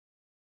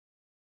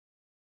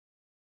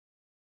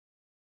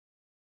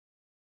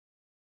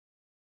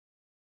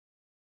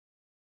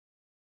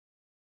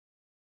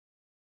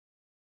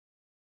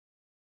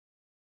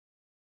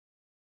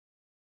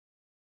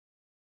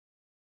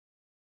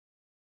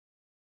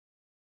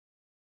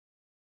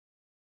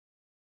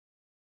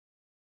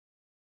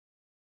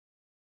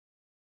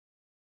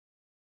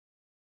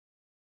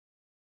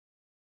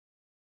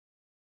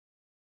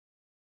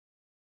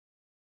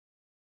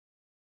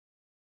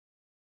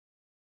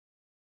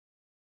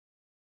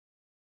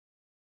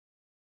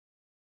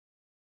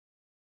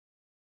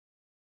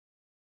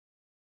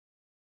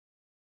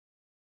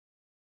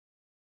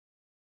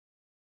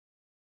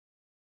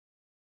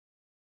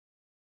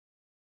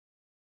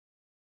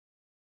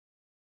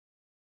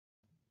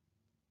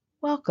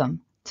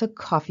Welcome to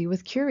Coffee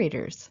with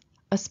Curators,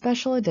 a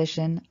special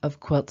edition of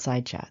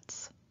Quiltside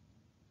Chats.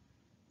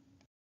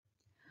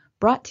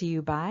 Brought to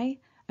you by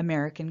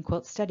American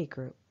Quilt Study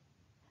Group.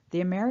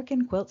 The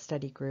American Quilt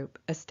Study Group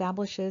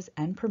establishes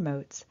and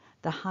promotes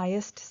the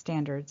highest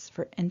standards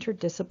for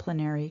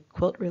interdisciplinary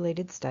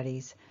quilt-related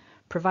studies,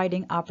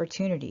 providing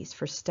opportunities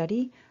for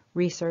study,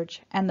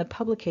 research, and the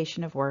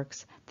publication of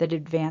works that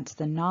advance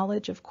the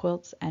knowledge of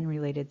quilts and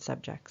related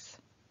subjects.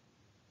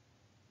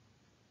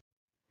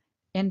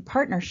 In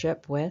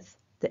partnership with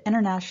the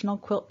International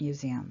Quilt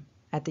Museum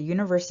at the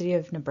University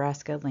of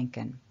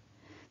Nebraska-Lincoln,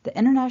 the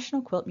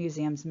International Quilt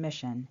Museum's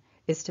mission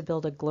is to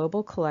build a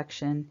global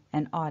collection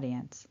and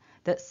audience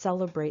that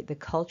celebrate the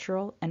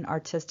cultural and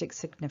artistic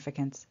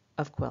significance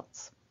of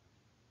quilts.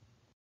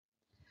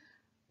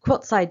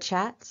 Quiltside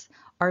Chats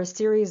are a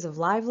series of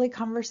lively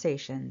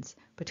conversations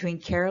between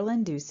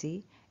Carolyn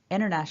Ducey,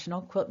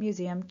 International Quilt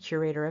Museum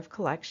Curator of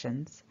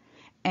Collections,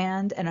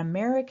 and an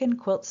American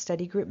Quilt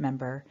Study Group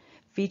member,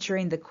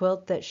 featuring the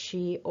quilt that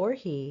she or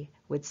he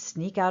would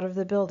sneak out of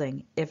the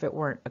building if it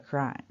weren't a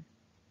crime.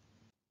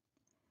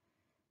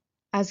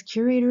 As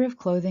Curator of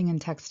Clothing and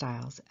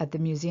Textiles at the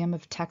Museum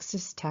of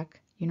Texas Tech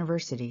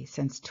University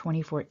since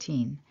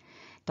 2014,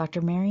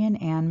 Dr. Marian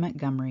Ann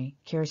Montgomery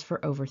cares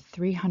for over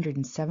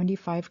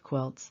 375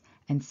 quilts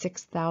and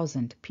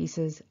 6,000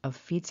 pieces of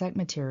feedstock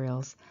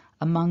materials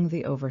among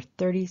the over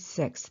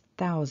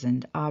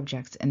 36,000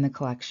 objects in the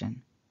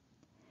collection.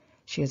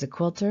 She is a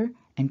quilter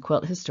and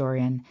quilt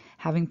historian,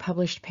 having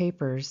published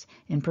papers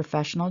in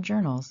professional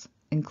journals,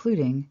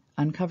 including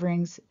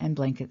Uncoverings and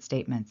Blanket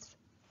Statements.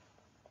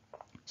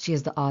 She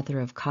is the author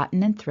of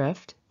Cotton and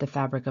Thrift, The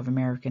Fabric of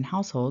American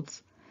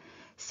Households,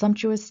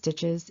 Sumptuous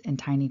Stitches and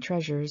Tiny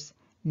Treasures,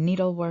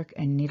 Needlework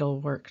and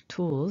Needlework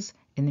Tools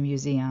in the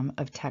Museum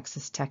of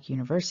Texas Tech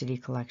University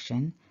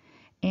Collection,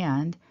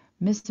 and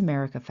Miss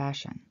America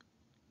Fashion.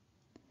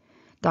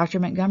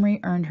 Dr. Montgomery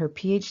earned her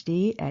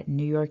Ph.D. at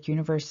New York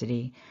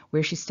University,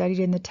 where she studied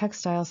in the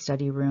Textile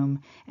Study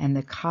Room and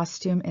the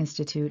Costume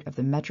Institute of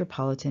the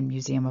Metropolitan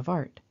Museum of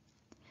Art.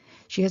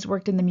 She has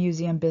worked in the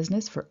museum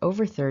business for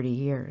over 30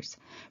 years,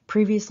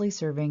 previously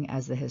serving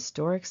as the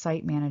Historic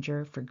Site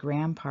Manager for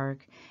Graham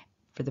Park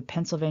for the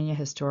Pennsylvania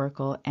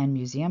Historical and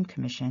Museum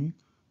Commission,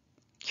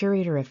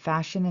 Curator of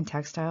Fashion and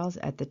Textiles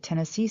at the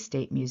Tennessee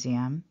State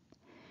Museum,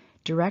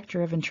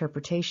 Director of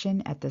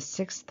Interpretation at the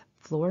 6th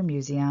Floor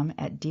Museum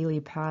at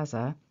Dealey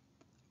Plaza,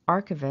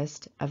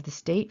 Archivist of the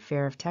State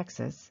Fair of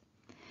Texas,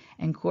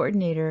 and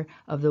Coordinator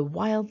of the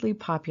wildly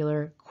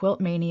popular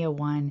Quiltmania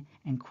 1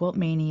 and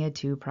Quiltmania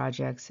 2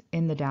 projects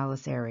in the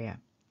Dallas area.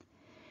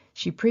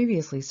 She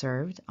previously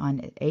served on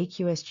the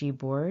AQSG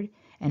board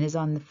and is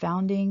on the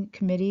founding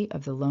committee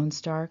of the Lone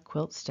Star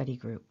Quilt Study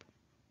Group.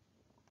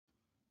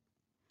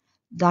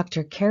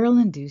 Dr.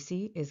 Carolyn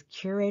Ducey is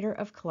Curator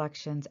of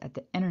Collections at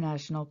the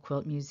International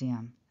Quilt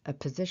Museum, a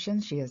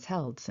position she has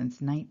held since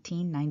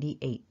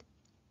 1998.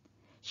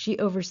 She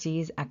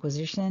oversees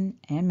acquisition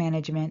and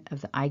management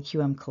of the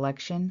IQM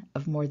collection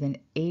of more than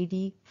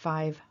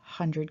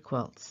 8,500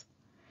 quilts.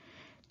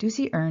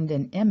 Ducey earned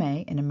an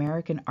MA in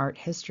American Art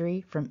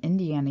History from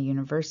Indiana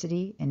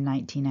University in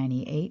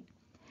 1998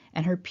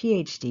 and her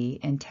Ph.D.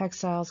 in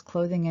Textiles,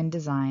 Clothing, and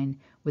Design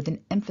with an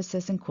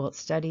emphasis in quilt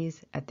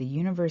studies at the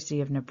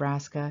University of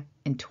Nebraska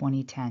in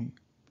 2010.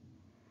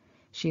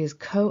 She is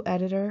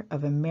co-editor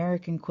of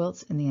American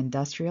Quilts in the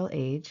Industrial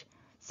Age,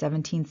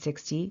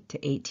 1760 to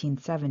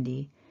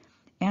 1870,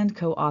 and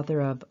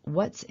co-author of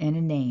What's in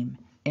a Name?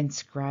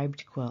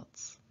 Inscribed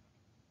Quilts.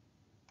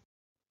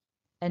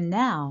 And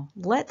now,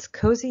 let's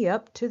cozy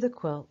up to the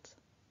quilt.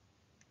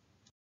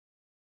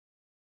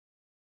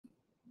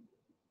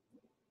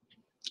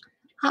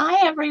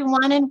 Hi,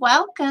 everyone, and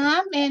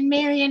welcome. And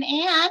Marian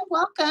Ann,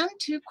 welcome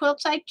to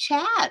Quiltside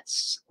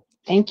Chats.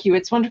 Thank you.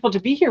 It's wonderful to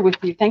be here with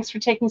you. Thanks for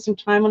taking some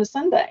time on a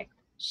Sunday.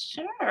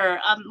 Sure.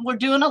 We're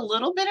doing a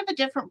little bit of a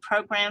different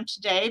program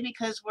today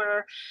because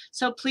we're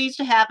so pleased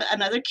to have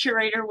another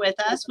curator with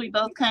us. We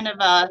both kind of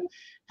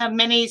have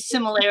many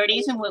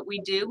similarities in what we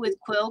do with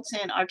quilts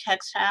and our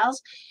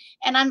textiles.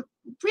 And I'm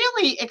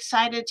really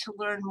excited to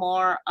learn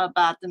more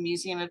about the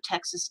Museum of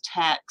Texas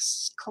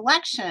Tech's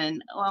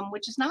collection,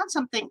 which is not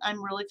something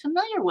I'm really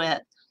familiar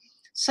with.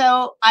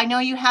 So I know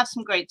you have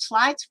some great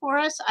slides for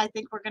us. I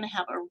think we're going to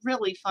have a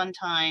really fun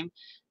time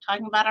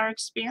talking about our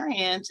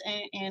experience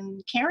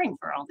in caring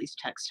for all these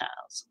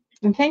textiles.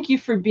 And thank you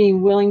for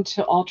being willing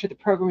to alter the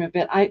program a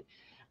bit. I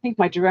think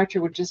my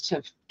director would just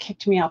have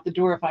kicked me out the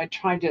door if I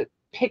tried to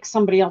pick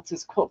somebody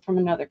else's quilt from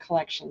another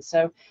collection.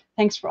 So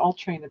thanks for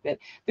altering a bit.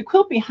 The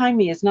quilt behind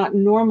me is not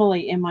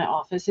normally in my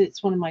office.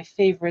 It's one of my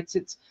favorites.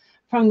 It's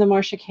from the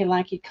Marcia K.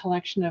 Lackey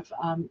collection of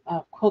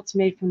quilts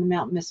made from the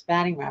Mountain Mist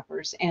batting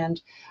wrappers,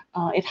 and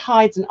it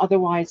hides an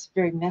otherwise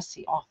very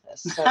messy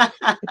office. So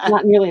it's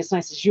not nearly as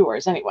nice as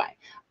yours anyway,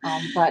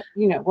 but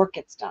you know, work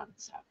gets done.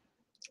 So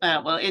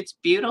Well, it's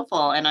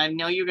beautiful, and I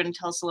know you're going to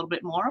tell us a little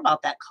bit more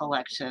about that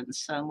collection.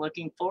 So I'm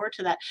looking forward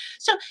to that.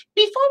 So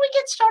before we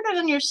get started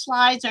on your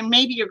slides, or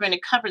maybe you're going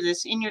to cover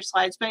this in your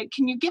slides, but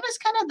can you give us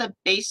kind of the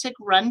basic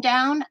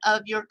rundown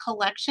of your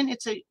collection?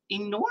 It's an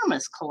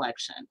enormous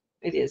collection.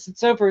 It is.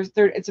 It's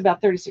it's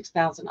about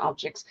 36,000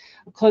 objects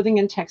of clothing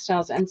and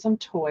textiles and some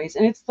toys.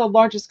 And it's the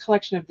largest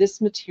collection of this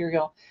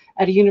material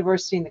at a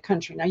university in the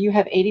country. Now, you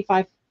have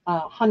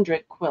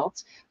 8,500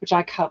 quilts, which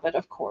I covet,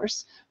 of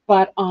course,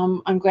 but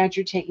I'm glad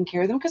you're taking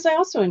care of them because I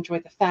also enjoy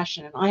the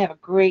fashion, and I have a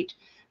great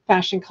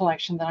fashion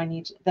collection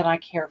that I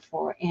care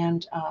for.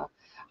 And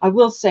I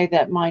will say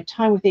that my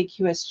time with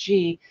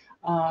AQSG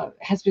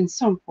has been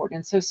so important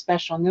and so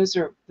special. And those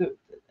are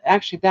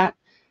actually that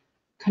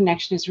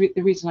connection is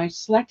the reason I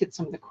selected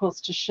some of the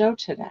quilts to show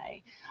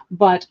today.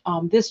 But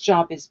this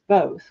job is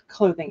both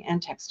clothing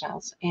and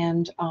textiles.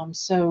 And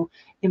so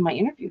in my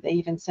interview, they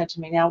even said to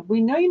me, now,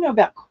 we know you know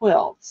about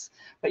quilts,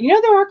 but you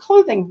know there are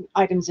clothing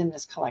items in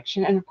this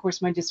collection. And of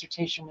course, my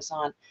dissertation was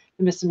on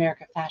the Miss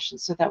America fashion,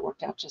 so that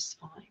worked out just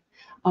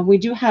fine. We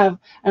do have,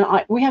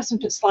 we have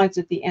some slides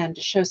at the end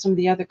to show some of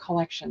the other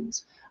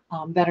collections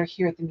that are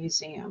here at the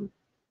museum.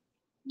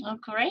 Oh,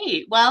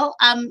 great. Well,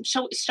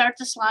 shall we start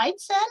the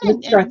slides then?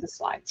 Let's start the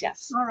slides,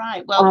 yes. All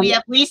right. Well, we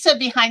have Lisa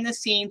behind the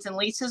scenes, and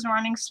Lisa's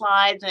running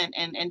slides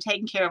and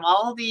taking care of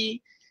all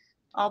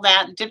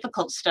that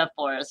difficult stuff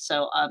for us.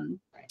 So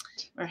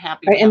we're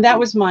happy. Right, and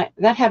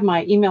that had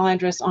my email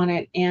address on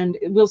it, and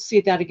we'll see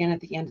that again at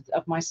the end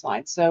of my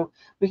slides. So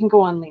we can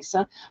go on,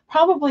 Lisa.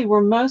 Probably we're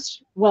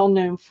most well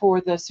known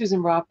for the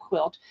Susan Robb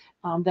quilt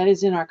that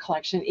is in our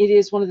collection. It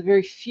is one of the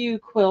very few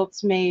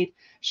quilts made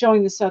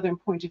showing the southern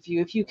point of view.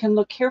 If you can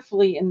look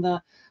carefully in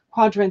the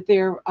quadrant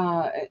there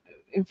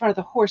in front of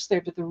the horse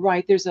there to the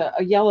right, there's a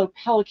yellow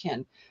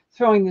pelican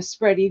throwing the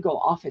spread eagle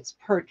off its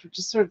perch, which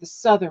is sort of the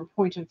southern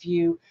point of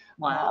view.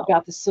 Wow.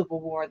 About the Civil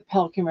War, the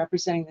pelican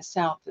representing the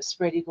South, the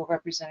spread eagle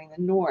representing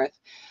the North.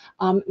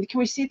 Can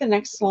we see the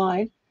next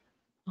slide?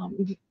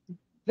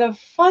 The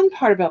fun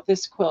part about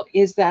this quilt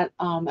is that,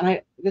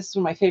 this is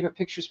one of my favorite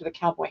pictures with the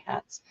cowboy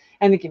hats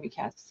and the gimme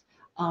cats.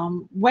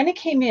 When it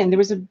came in, there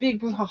was a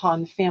big brouhaha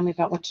in the family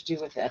about what to do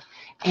with it.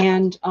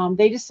 And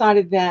they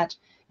decided that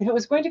if it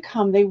was going to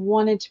come, they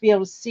wanted to be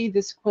able to see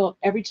this quilt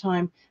every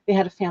time they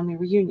had a family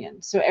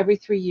reunion. So every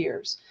 3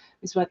 years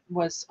is what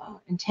was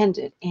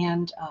intended.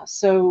 And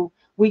so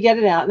we get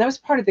it out. And that was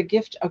part of the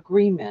gift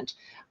agreement.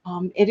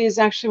 It is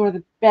actually one of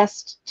the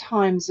best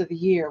times of the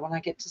year when I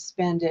get to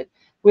spend it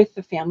with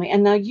the family.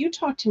 And now you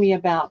talk to me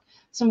about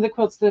some of the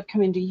quilts that have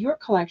come into your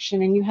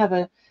collection, and you have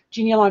a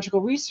genealogical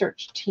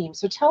research team.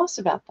 So tell us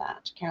about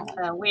that,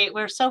 Carolyn.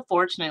 We're so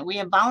fortunate. We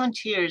have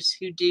volunteers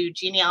who do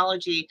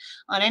genealogy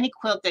on any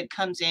quilt that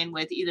comes in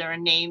with either a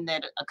name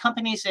that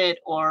accompanies it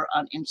or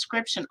an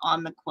inscription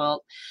on the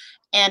quilt.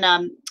 And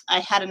I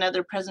had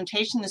another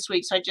presentation this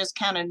week, so I just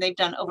counted. They've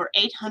done over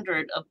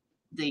 800 of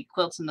the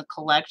quilts in the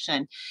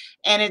collection.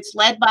 And it's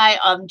led by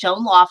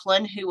Joan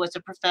Laughlin, who was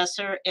a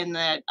professor in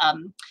the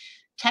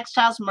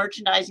Textiles,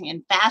 Merchandising,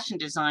 and Fashion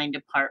Design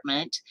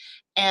department.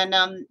 And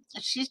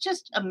she's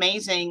just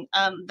amazing.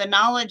 The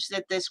knowledge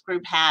that this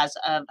group has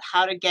of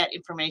how to get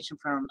information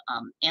from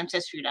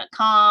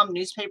Ancestry.com,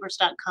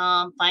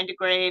 newspapers.com, Find a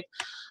Grave,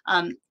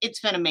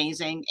 it's been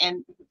amazing.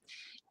 And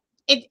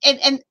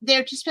there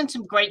have just been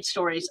some great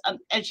stories.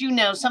 As you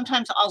know,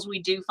 sometimes all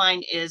we do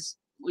find is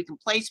we can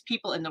place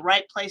people in the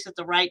right place at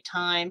the right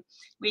time.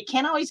 We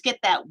can't always get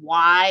that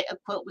why a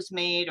quilt was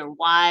made or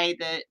why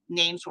the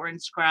names were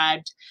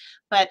inscribed,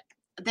 but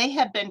they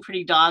have been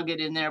pretty dogged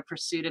in their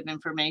pursuit of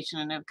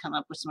information and have come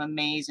up with some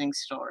amazing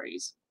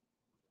stories.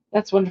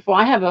 That's wonderful.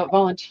 I have a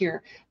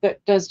volunteer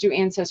that does do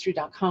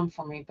Ancestry.com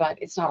for me,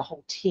 but it's not a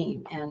whole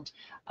team. And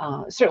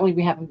certainly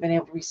we haven't been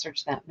able to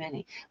research that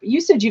many. But you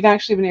said you've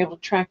actually been able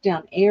to track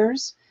down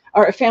heirs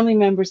or family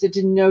members that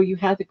didn't know you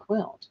had the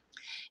quilt.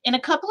 In a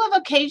couple of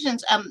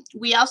occasions,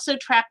 we also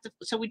track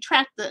we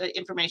track the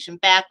information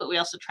back, but we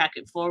also track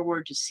it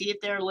forward to see if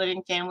they're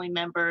living family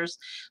members.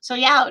 So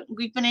yeah,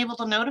 we've been able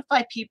to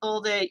notify people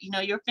that, you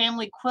know, your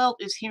family quilt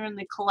is here in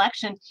the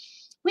collection.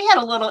 We had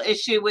a little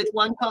issue with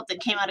one quilt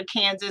that came out of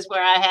Kansas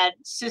where I had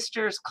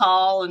sisters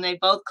call, and they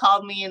both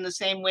called me in the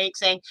same week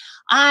saying,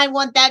 I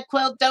want that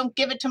quilt, don't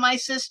give it to my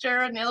sister.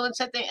 And the other one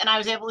said, and I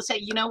was able to say,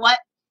 you know what?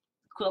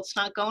 Quilt's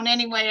not going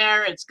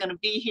anywhere. It's going to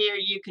be here.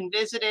 You can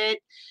visit it,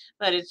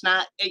 but it's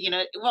not, you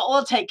know,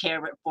 we'll take care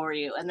of it for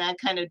you. And that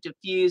kind of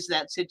diffused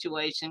that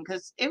situation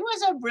because it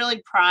was a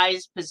really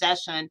prized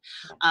possession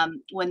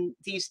when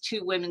these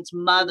two women's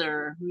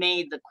mother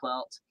made the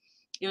quilt.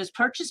 It was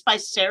purchased by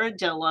Sarah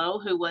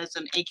Dillow, who was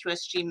an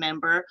AQSG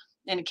member,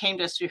 and it came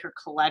to us through her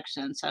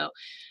collection. So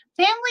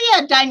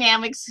family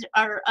dynamics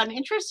are an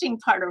interesting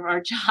part of our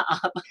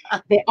job.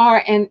 They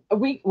are, and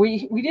we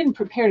didn't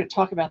prepare to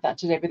talk about that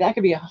today, but that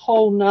could be a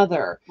whole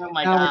nother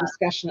hour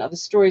discussion of the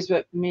stories,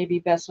 but maybe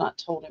best not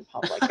told in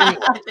public.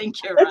 Anyway, I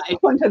think you're right.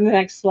 Let's go on to the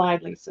next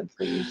slide, Lisa,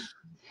 please.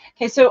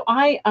 Okay, so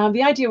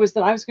the idea was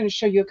that I was going to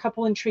show you a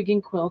couple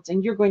intriguing quilts,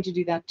 and you're going to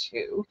do that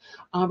too,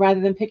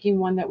 rather than picking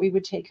one that we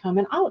would take home.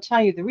 And I'll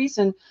tell you the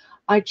reason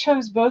I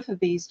chose both of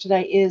these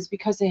today is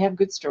because they have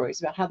good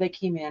stories about how they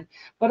came in,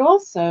 but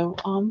also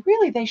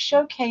really they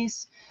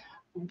showcase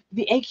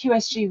the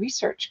AQSG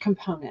research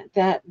component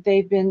that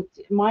they've been,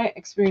 my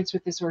experience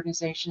with this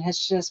organization has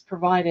just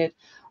provided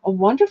a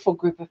wonderful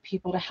group of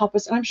people to help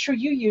us. And I'm sure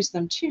you use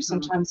them too.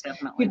 Sometimes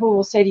people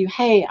will say to you,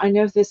 hey, I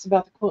know this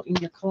about the quilt in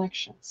your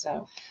collection.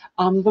 So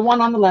the one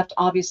on the left,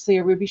 obviously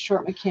a Ruby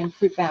Short McKim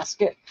fruit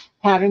basket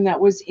pattern that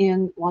was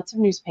in lots of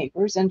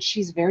newspapers. And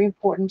she's very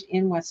important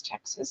in West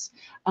Texas.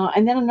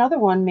 And then another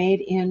one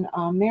made in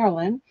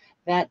Maryland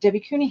that Debbie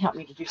Cooney helped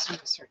me to do some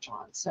research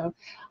on. So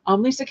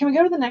Lisa, can we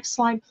go to the next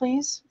slide,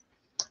 please?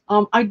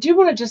 I do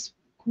want to just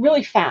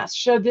really fast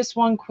show this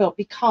one quilt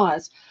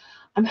because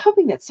I'm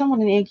hoping that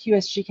someone in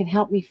AQSG can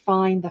help me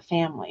find the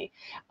family.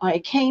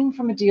 It came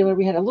from a dealer.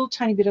 We had a little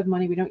tiny bit of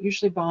money we don't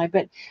usually buy,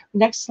 but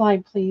next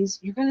slide, please.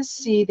 You're going to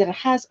see that it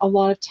has a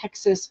lot of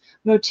Texas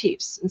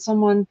motifs. And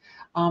someone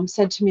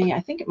said to me, I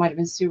think it might have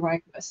been Sue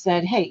Wright,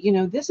 said, hey, you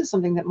know, this is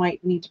something that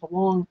might need to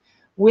belong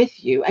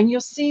with you. And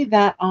you'll see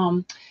that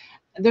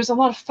there's a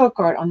lot of folk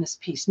art on this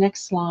piece.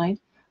 Next slide.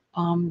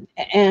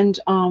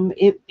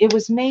 It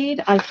was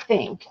made, I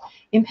think,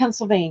 in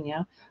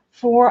Pennsylvania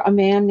for a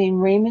man named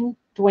Raymond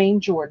Dwayne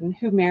Jordan,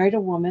 who married a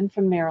woman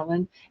from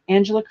Maryland,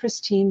 Angela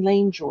Christine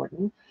Lane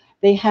Jordan.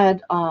 They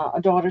had a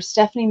daughter,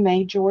 Stephanie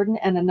Mae Jordan,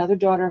 and another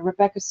daughter,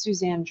 Rebecca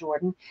Suzanne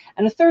Jordan,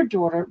 and a third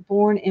daughter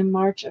born in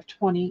March of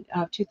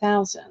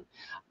 2000.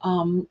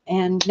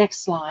 And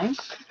next slide.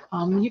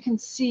 You can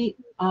see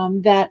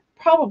that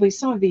probably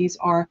some of these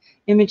are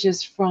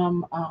images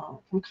from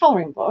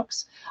coloring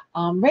books.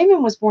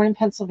 Raymond was born in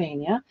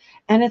Pennsylvania,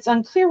 and it's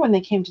unclear when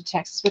they came to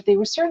Texas, but they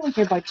were certainly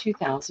here by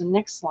 2000.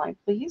 Next slide,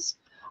 please.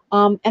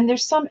 And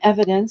there's some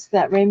evidence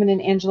that Raymond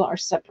and Angela are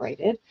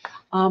separated,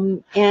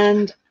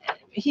 and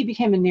he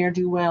became a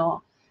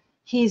ne'er-do-well.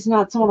 He's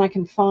not someone I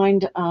can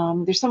find.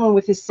 There's someone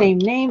with his same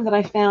name that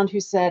I found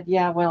who said,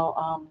 yeah,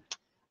 well,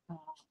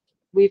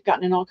 we've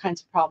gotten in all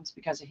kinds of problems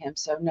because of him.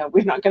 So no,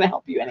 we're not going to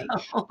help you any.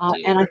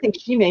 And I think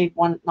she may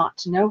want not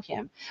to know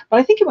him. But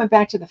I think it went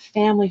back to the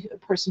family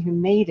person who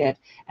made it,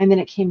 and then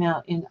it came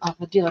out in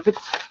the dealer. But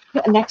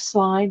next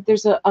slide,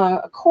 there's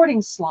a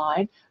courting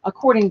slide, a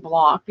courting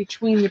block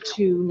between the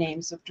two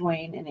names of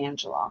Dwayne and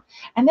Angela.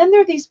 And then there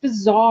are these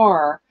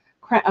bizarre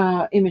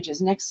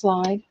images. Next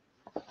slide.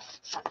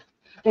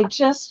 They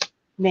just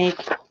make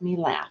me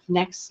laugh.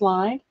 Next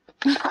slide.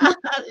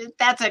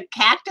 That's a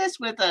cactus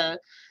with a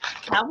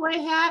cowboy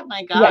hat.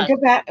 My God. Yeah, go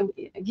back.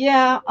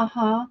 Yeah,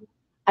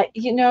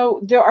 you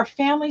know, there are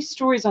family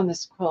stories on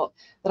this quilt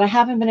that I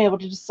haven't been able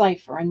to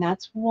decipher, and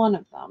that's one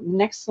of them.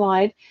 Next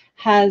slide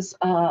has,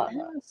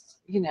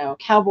 you know, a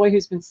cowboy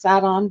who's been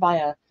sat on by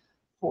a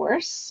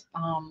horse.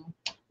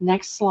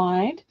 Next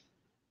slide.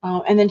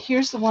 And then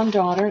here's the one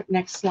daughter.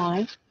 Next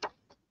slide.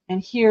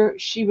 And here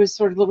she was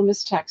sort of Little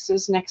Miss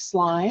Texas. Next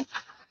slide.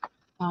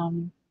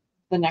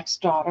 The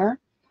next daughter.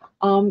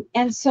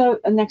 And so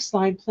next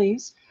slide,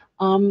 please.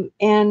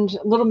 And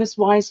Little Miss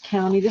Wise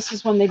County, this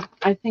is when they,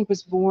 I think,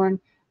 was born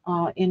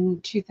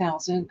in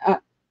 2000.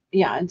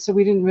 Yeah, and so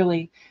we didn't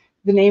really,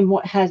 the name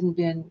hadn't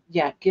been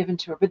yet given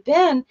to her. But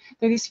then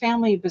there are these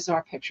family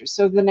bizarre pictures.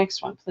 So the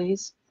next one,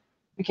 please.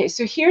 Okay,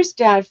 so here's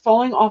Dad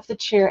falling off the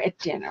chair at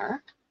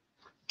dinner.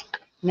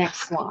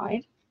 Next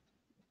slide.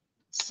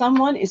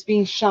 Someone is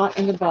being shot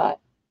in the butt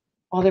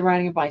while they're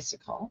riding a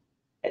bicycle.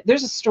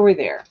 There's a story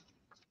there.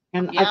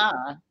 And yeah.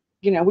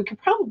 You know, we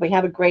could probably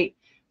have a great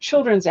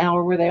children's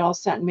hour where they all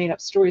sat and made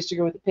up stories to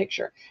go with the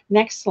picture.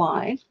 Next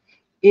slide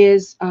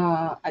is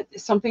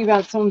something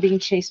about someone being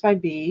chased by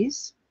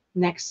bees.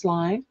 Next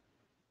slide.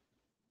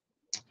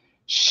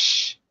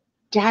 Shh,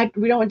 Dad,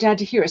 we don't want Dad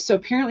to hear us. So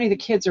apparently the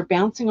kids are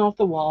bouncing off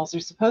the walls.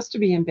 They're supposed to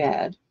be in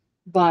bed,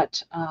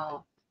 but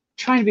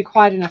trying to be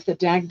quiet enough that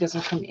Dad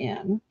doesn't come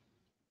in.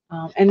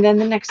 And then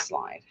the next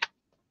slide.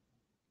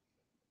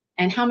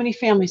 And how many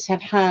families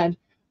have had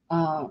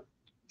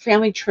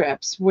family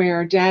trips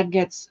where Dad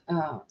gets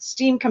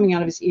steam coming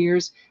out of his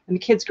ears and the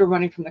kids go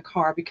running from the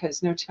car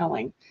because no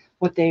telling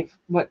what they've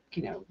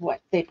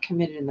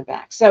committed in the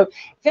back. So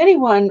if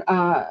anyone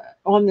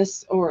on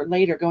this or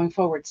later going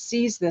forward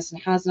sees this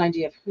and has an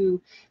idea of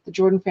who the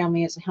Jordan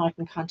family is and how I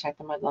can contact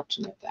them, I'd love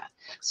to know that.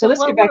 So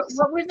let's get back to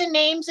what were the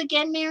names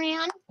again,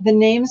 Marian? The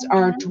names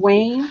are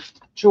Dwayne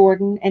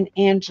Jordan and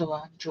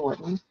Angela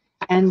Jordan,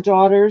 and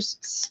daughters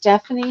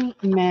Stephanie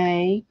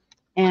Mae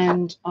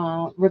and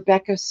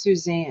Rebecca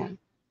Suzanne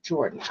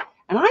Jordan.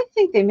 And I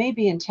think they may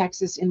be in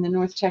Texas, in the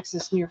North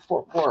Texas near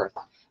Fort Worth.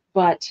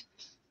 But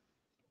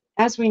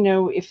as we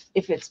know, if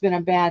it's been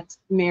a bad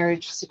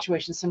marriage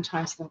situation,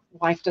 sometimes the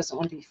wife doesn't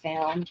want to be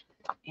found.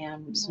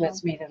 And so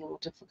that's made it a little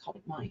difficult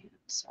at my end.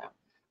 So,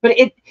 but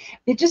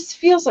it just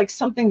feels like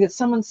something that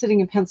someone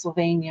sitting in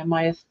Pennsylvania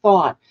might have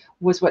thought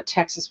was what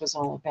Texas was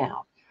all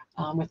about,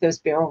 with those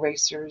barrel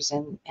racers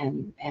and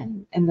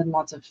then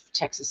lots of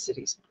Texas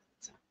cities.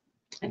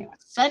 Anyway,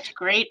 such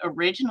great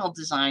original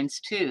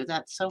designs too.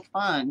 That's so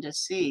fun to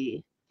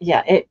see.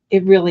 Yeah,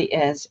 it really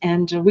is.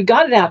 And we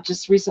got it out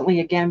just recently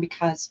again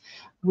because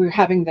we're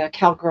having the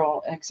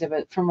Cowgirl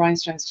exhibit from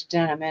rhinestones to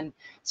denim, and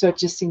so it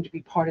just seemed to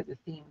be part of the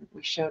theme.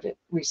 We showed it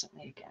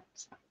recently again.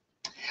 So.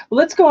 Well,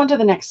 let's go on to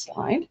the next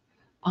slide.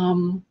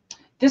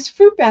 This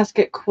fruit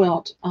basket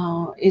quilt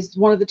is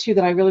one of the two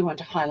that I really want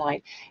to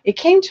highlight. It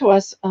came to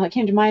us, it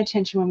came to my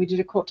attention when we did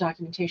a quilt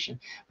documentation.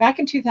 Back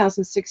in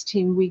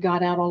 2016, we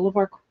got out all of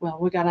our, well,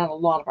 we got out a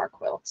lot of our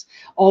quilts,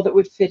 all that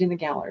would fit in the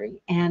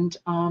gallery, and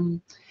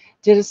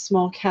did a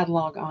small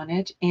catalog on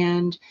it.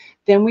 And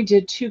then we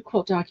did 2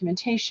 quilt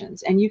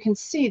documentations. And you can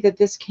see that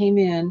this came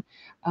in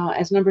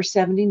as number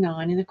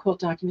 79 in the quilt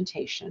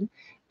documentation.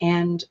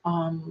 And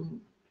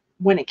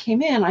when it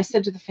came in, I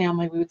said to the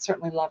family, we would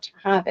certainly love to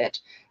have it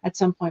at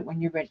some point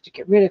when you're ready to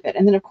get rid of it.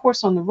 And then, of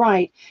course, on the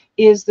right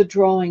is the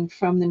drawing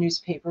from the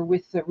newspaper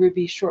with the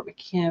Ruby Short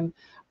McKim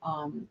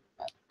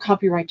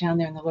copyright down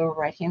there in the lower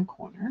right-hand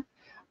corner.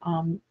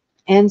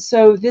 And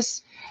so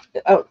this,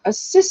 a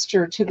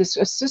sister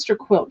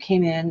quilt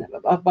came in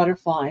of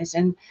butterflies.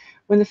 And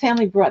when the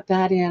family brought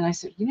that in, I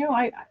said, you know,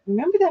 I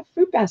remember that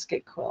fruit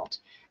basket quilt.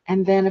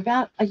 And then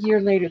about a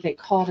year later, they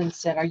called and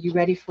said, are you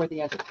ready for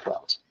the other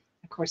quilt?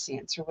 Of course, the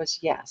answer was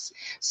yes.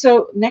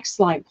 So next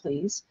slide,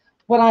 please.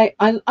 What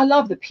I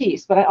love the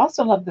piece, but I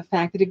also love the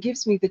fact that it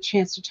gives me the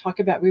chance to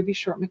talk about Ruby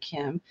Short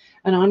McKim,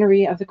 an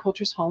honoree of the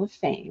Quilters Hall of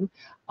Fame,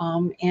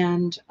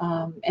 and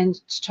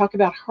to talk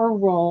about her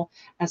role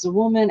as a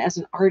woman, as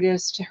an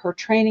artist, her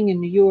training in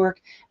New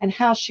York, and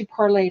how she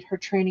parlayed her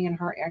training and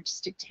her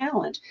artistic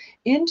talent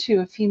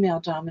into a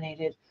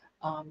female-dominated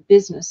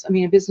business. I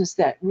mean, a business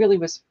that really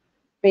was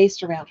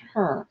based around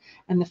her,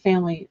 and the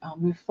family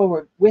moved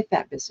forward with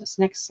that business.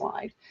 Next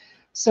slide.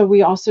 So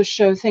we also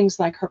show things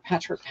like her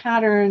patchwork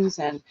patterns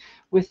and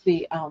with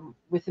the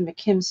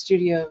McKim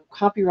Studio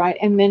copyright,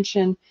 and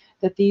mention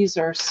that these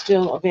are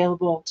still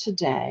available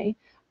today.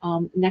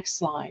 Next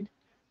slide.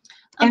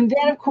 And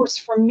then, of course,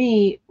 for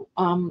me,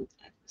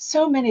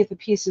 so many of the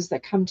pieces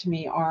that come to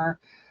me are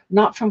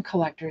not from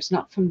collectors,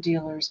 not from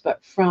dealers,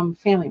 but from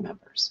family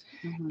members.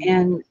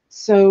 And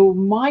so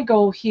my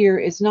goal here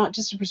is not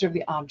just to preserve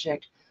the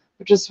object,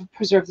 but just to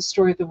preserve the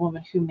story of the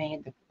woman who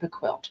made the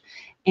quilt.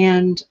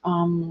 And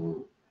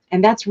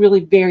that's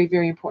really very,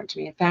 very important to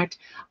me. In fact,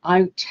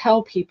 I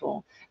tell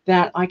people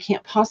that I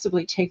can't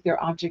possibly take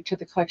their object to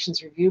the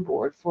collections review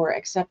board for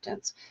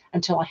acceptance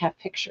until I have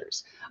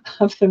pictures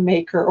of the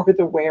maker or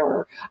the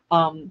wearer.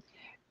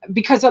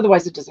 Because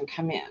otherwise it doesn't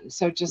come in.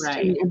 So just,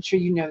 right. I'm sure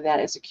you know that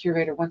as a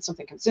curator, once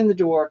something comes in the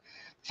door,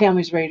 the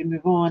family's ready to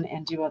move on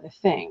and do other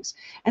things.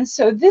 And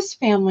so this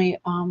family,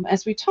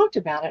 as we talked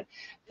about it,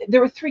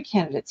 there were 3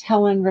 candidates,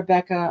 Helen,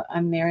 Rebecca,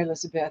 and Mary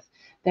Elizabeth,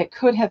 that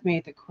could have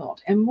made the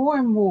quilt. And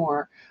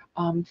more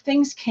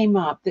things came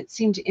up that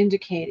seemed to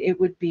indicate it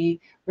would be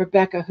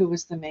Rebecca who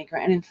was the maker.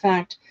 And in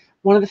fact,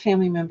 one of the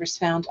family members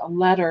found a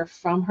letter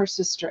from her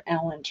sister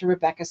Ellen to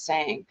Rebecca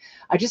saying,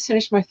 I just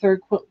finished my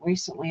 3rd quilt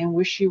recently and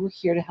wish you were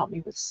here to help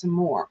me with some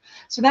more.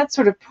 So that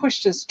sort of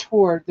pushed us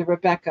toward the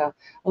Rebecca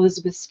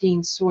Elizabeth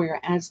Skeen Sawyer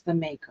as the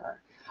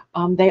maker.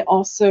 They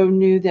also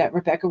knew that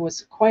Rebecca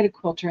was quite a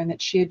quilter and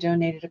that she had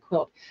donated a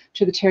quilt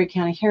to the Terry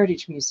County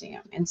Heritage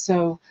Museum. And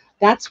so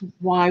that's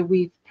why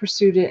we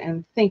pursued it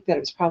and think that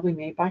it was probably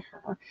made by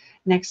her.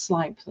 Next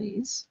slide,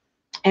 please.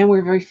 And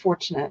we're very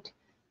fortunate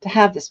to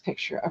have this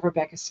picture of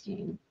Rebecca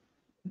Skeen.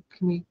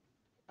 Can we,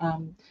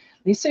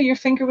 Lisa, your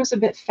finger was a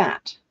bit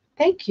fat.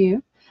 Thank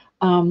you.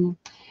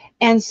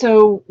 And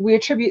so we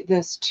attribute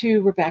this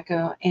to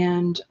Rebecca,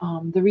 and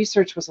the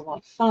research was a lot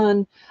of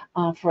fun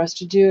for us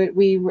to do it.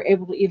 We were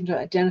able to even to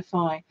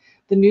identify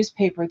the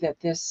newspaper that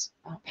this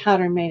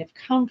pattern may have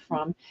come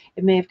from.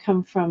 It may have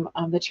come from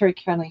the Terry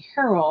County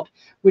Herald,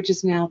 which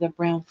is now the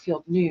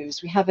Brownfield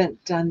News. We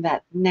haven't done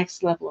that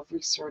next level of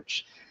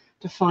research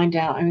to find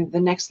out. I mean, the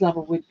next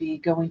level would be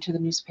going to the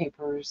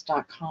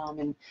newspapers.com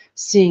and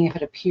seeing if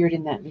it appeared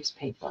in that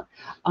newspaper.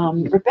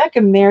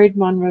 Rebecca married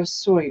Monroe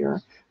Sawyer,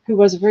 who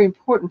was a very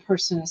important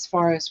person as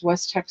far as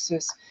West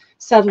Texas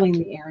settling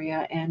the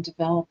area and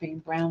developing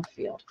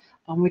Brownfield,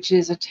 which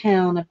is a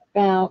town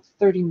about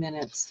 30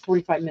 minutes,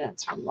 45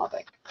 minutes from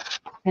Lubbock,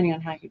 depending on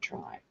how you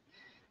drive.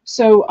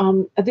 So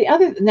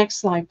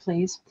next slide,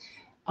 please.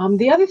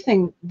 The other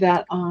thing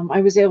that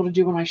I was able to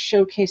do when I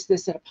showcased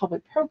this at a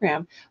public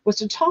program was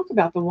to talk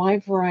about the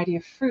wide variety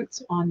of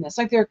fruits on this.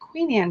 Like there are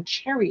Queen Anne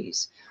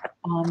cherries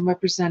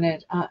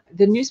represented.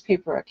 The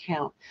newspaper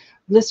account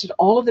listed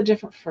all of the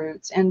different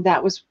fruits, and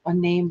that was a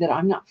name that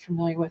I'm not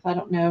familiar with. I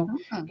don't know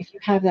if you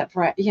have that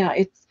variety. Yeah,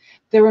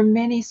 there were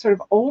many sort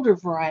of older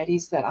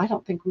varieties that I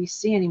don't think we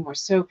see anymore.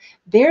 So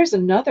there's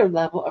another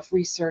level of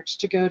research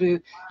to go to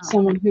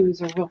someone who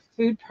is a real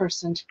food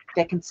person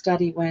that can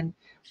study when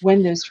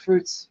those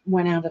fruits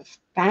went out of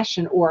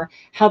fashion or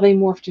how they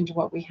morphed into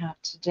what we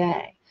have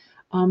today.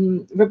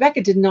 Rebecca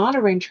did not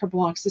arrange her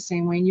blocks the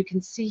same way, and you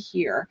can see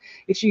here,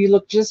 if you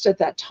look just at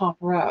that top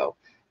row,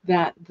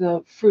 that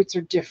the fruits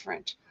are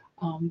different,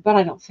 but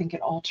I don't think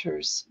it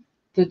alters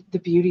the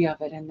beauty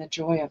of it and the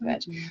joy of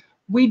it.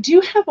 We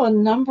do have a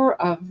number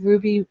of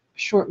Ruby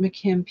Short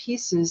McKim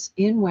pieces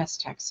in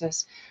West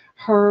Texas.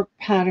 Her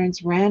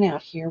patterns ran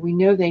out here. We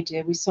know they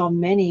did. We saw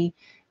many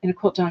in a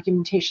quilt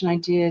documentation I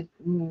did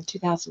in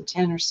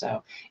 2010 or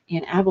so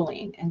in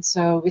Abilene. And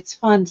so it's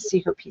fun to see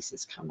her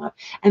pieces come up.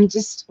 And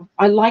just,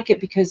 I like it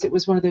because it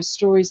was one of those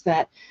stories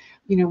that,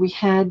 you know, we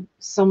had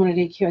someone at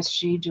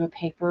AQSG do a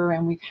paper,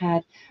 and we've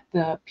had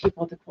the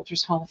people at the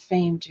Quilters Hall of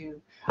Fame do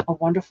a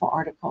wonderful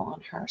article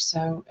on her.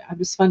 So it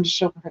was fun to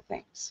show her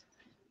things.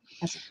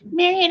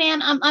 Marian Ann,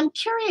 I'm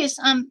curious,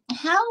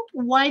 how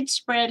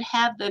widespread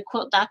have the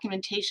quilt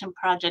documentation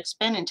projects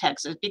been in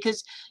Texas?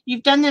 Because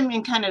you've done them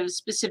in kind of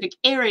specific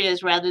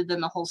areas rather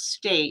than the whole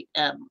state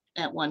at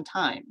one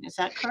time. Is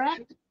that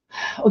correct?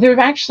 Well, there are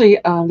actually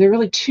there are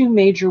really two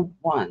major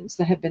ones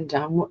that have been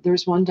done.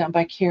 There's one done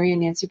by Carrie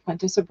and Nancy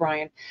Puentes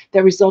O'Brien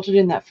that resulted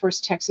in that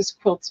first Texas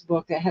Quilts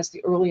book that has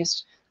the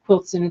earliest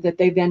quilts in it that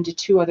they then did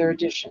two other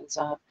editions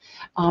of.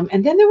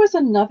 And then there was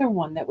another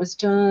one that was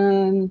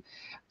done.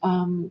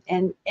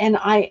 And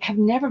I have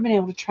never been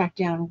able to track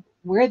down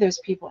where those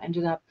people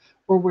ended up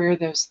or where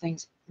those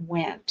things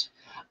went.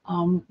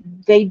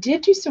 They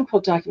did do some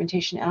quilt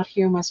documentation out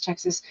here in West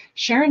Texas.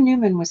 Sharon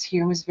Newman was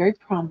here and was very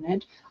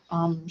prominent.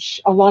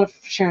 A lot of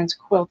Sharon's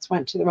quilts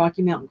went to the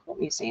Rocky Mountain Quilt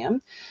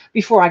Museum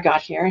before I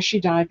got here. She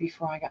died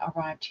before I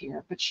arrived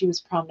here, but she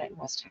was prominent in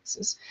West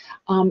Texas.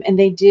 And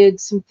they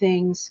did some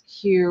things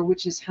here,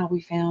 which is how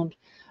we found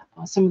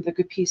some of the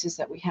good pieces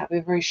that we have,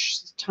 a very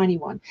tiny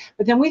one.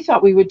 But then we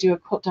thought we would do a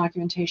quilt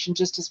documentation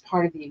just as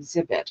part of the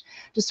exhibit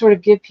to sort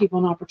of give people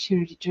an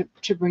opportunity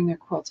to bring their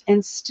quilts.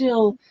 And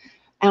still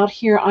out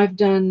here, I've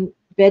done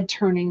bed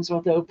turnings,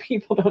 although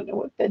people don't know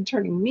what bed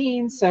turning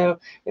means, so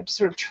you have to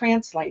sort of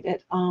translate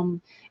it.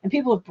 And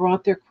people have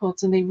brought their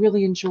quilts, and they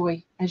really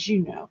enjoy, as you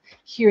know,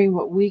 hearing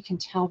what we can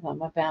tell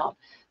them about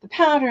the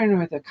pattern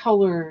or the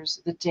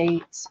colors, the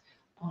dates,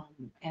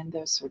 and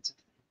those sorts of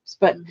things.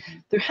 But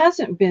there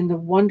hasn't been the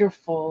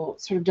wonderful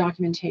sort of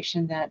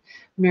documentation that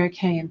Mary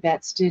Kay and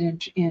Betts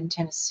did in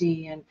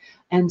Tennessee,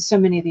 and so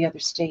many of the other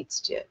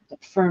states did,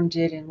 that Firm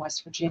did in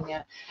West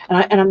Virginia.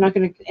 And I'm not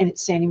going to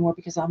say anymore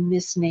because I'll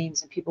miss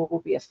names and people will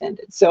be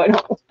offended. So I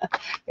don't want to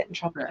get in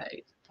trouble.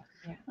 Right.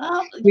 Yeah.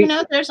 Well, you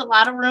know, there's a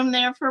lot of room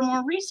there for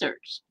more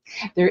research.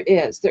 There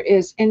is.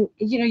 And,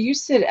 you know, you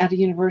sit at a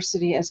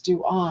university, as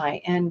do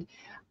I. And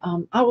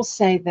I will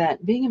say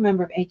that being a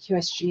member of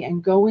AQSG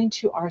and going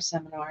to our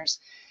seminars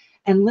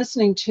and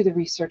listening to the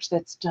research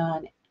that's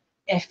done,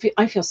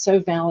 I feel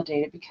so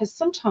validated, because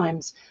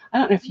sometimes, I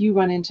don't know if you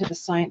run into the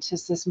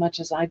scientists as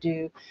much as I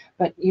do,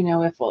 but you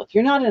know, if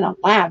you're not in a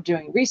lab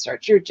doing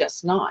research, you're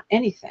just not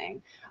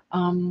anything.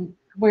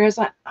 Whereas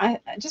I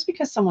just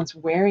because someone's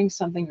wearing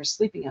something or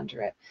sleeping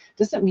under it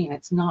doesn't mean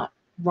it's not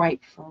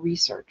ripe for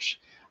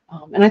research.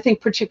 And I think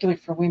particularly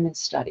for women's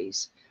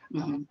studies,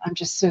 I'm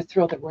just so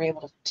thrilled that we're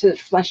able to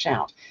flesh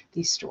out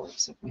these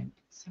stories of women.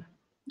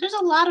 There's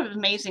a lot of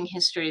amazing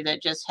history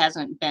that just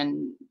hasn't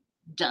been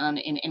done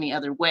in any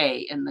other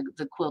way, and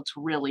the quilts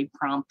really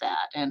prompt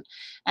that. And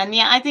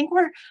yeah, I think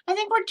we're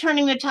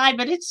turning the tide,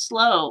 but it's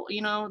slow.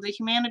 You know, the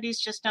humanities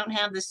just don't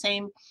have the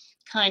same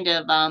kind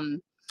of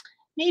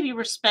maybe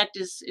respect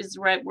is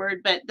the right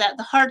word, but that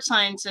the hard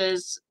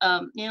sciences,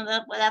 you know,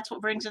 that's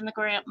what brings in the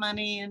grant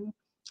money. And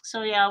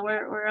so yeah,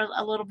 we're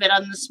a little bit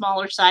on the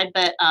smaller side,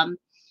 but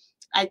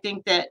I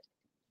think that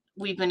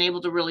we've been able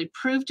to really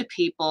prove to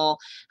people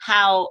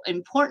how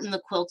important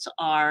the quilts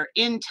are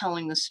in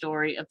telling the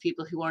story of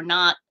people who are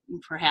not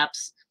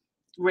perhaps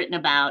written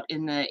about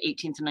in the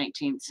 18th and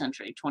 19th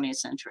century, 20th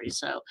century.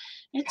 So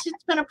it's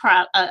been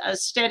a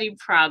steady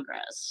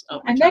progress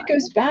over time. That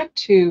goes back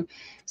to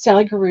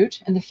Sally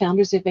Garut and the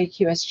founders of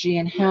AQSG,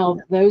 and how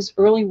those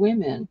early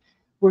women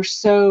were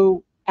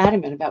so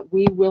adamant about,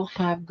 we will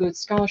have good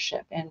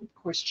scholarship. And of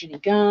course, Ginny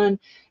Gunn,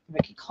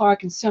 Ricky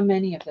Clark, and so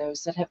many of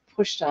those that have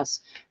pushed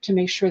us to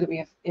make sure that we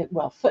have it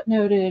well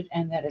footnoted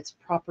and that it's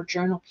a proper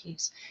journal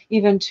piece,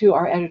 even to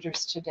our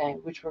editors today,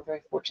 which we're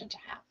very fortunate to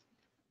have.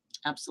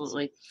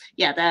 Absolutely.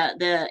 Yeah,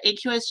 the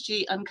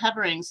AQSG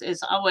Uncoverings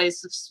is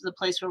always the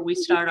place where we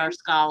start our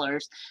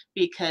scholars,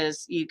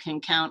 because you can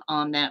count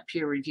on that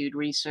peer-reviewed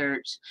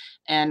research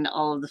and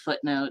all of the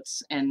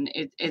footnotes, and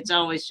it's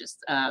always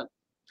just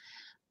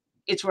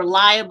it's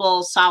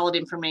reliable, solid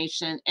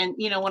information. And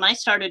you know, when I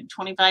started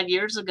 25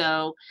 years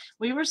ago,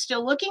 we were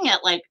still looking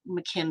at like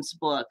McKim's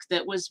book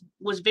that was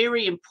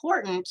very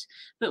important,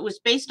 but was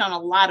based on a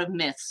lot of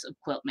myths of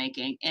quilt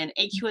making. And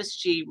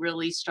AQSG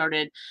really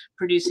started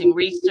producing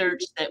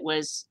research that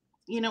was,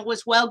 you know,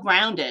 was well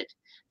grounded,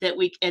 that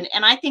we and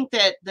I think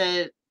that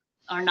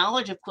our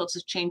knowledge of quilts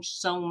has changed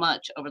so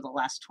much over the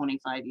last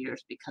 25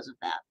 years because of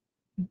that.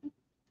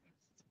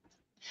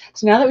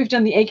 So now that we've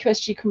done the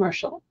AQSG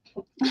commercial,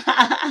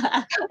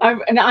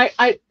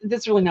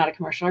 that's really not a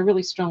commercial. I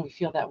really strongly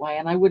feel that way,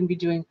 and I wouldn't be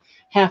doing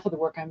half of the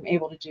work I'm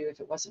able to do if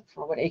it wasn't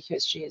for what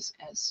AQSG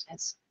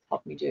has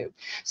helped me do.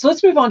 So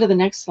let's move on to the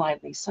next slide,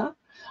 Lisa.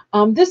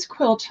 This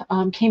quilt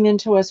came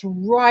into us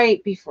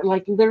right before,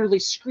 like literally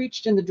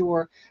screeched in the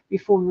door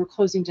before we were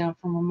closing down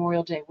for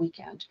Memorial Day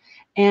weekend.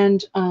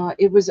 And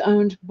it was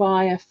owned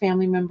by a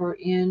family member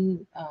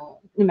in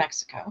New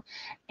Mexico.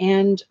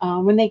 And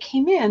when they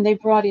came in, they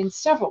brought in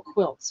several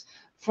quilts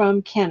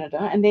from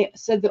Canada. And they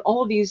said that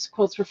all of these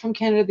quilts were from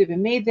Canada. They've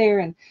been made there.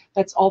 And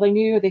that's all they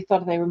knew. They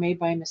thought they were made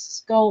by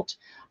Mrs. Galt.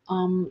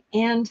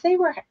 And they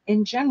were,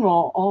 in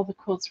general, all the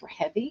quilts were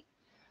heavy.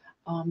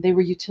 They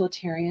were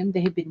utilitarian.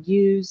 They had been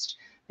used.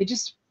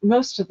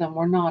 Most of them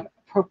were not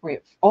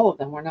appropriate. All of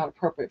them were not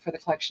appropriate for the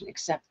collection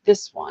except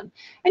this one.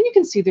 And you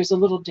can see there's a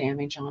little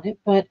damage on it,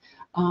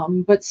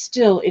 but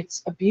still,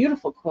 it's a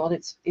beautiful quilt.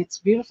 It's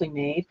beautifully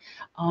made.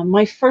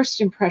 My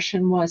first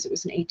impression was it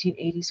was an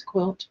 1880s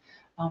quilt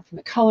from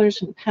the colors,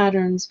 from the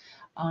patterns,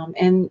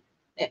 and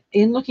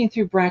in looking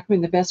through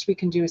Brackman, the best we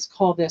can do is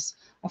call this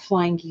a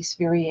flying geese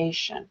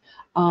variation.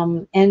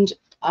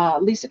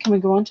 Lisa, can we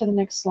go on to the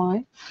next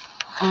slide?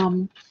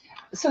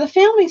 So the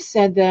family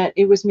said that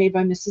it was made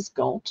by Mrs.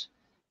 Galt,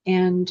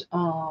 and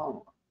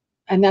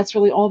that's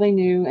really all they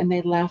knew. And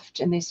they left,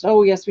 and they said,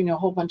 "Oh yes, we know a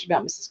whole bunch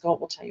about Mrs. Galt.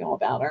 We'll tell you all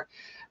about her."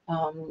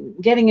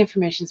 Getting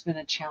information has been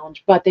a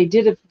challenge, but they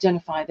did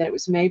identify that it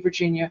was May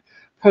Virginia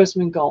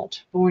Prosman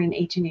Galt, born in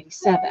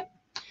 1887,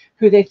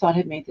 who they thought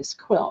had made this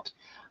quilt.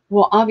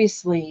 Well,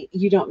 obviously,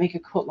 you don't make a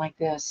quilt like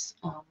this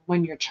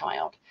when you're a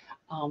child,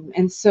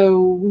 and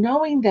so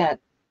knowing that,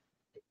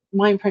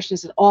 my impression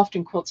is that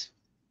often quilts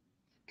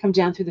come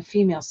down through the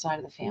female side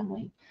of the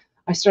family.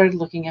 I started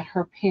looking at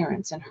her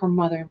parents and her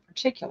mother in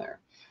particular.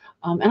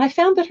 And I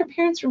found that her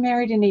parents were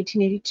married in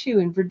 1882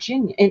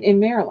 in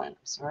Maryland,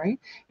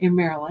 in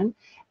Maryland.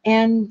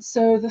 And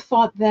so the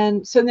thought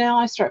then, so now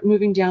I start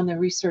moving down the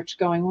research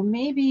going, well,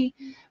 maybe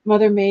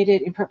mother made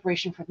it in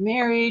preparation for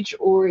marriage,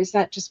 or is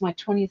that just my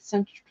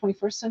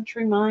 21st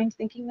century mind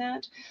thinking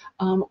that?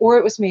 Or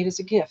it was made as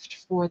a gift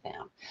for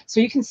them. So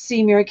you can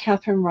see Mary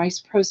Catherine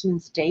Rice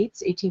Prosman's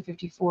dates,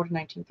 1854 to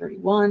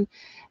 1931.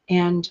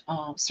 And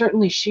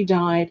certainly she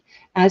died,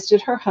 as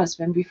did her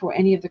husband, before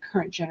any of the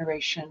current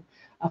generation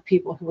of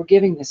people who were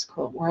giving this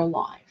quilt were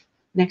alive.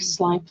 Next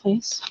slide,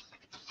 please.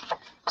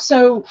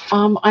 So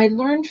I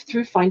learned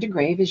through Find a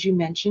Grave, as you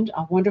mentioned,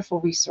 a wonderful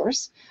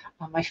resource,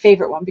 my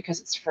favorite one because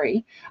it's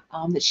free,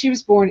 that she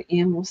was born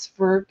in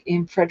Wilkesburg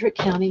in Frederick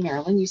County,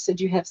 Maryland. You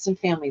said you have some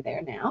family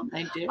there now.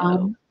 I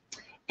do.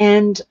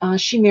 And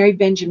she married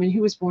Benjamin,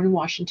 who was born in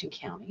Washington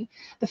County.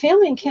 The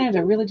family in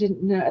Canada really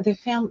didn't know,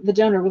 the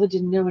donor really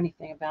didn't know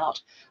anything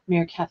about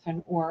Mary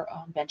Catherine or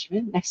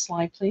Benjamin. Next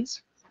slide,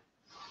 please.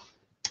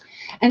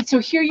 And so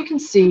here you can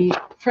see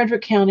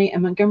Frederick County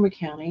and Montgomery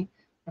County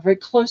are very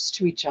close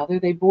to each other.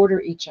 They border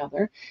each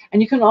other.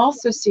 And you can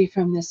also see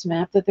from this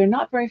map that they're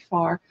not very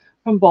far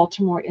from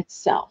Baltimore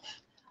itself.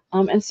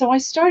 And so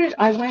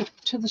I went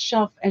to the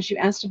shelf, as you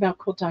asked about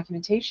quilt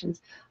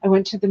documentations, I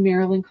went to the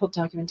Maryland Quilt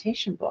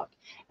Documentation book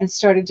and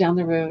started down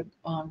the road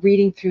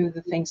reading through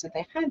the things that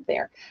they had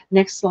there.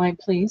 Next slide,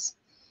 please.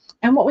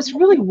 And what was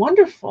really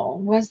wonderful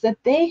was that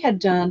they had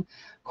done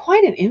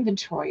quite an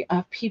inventory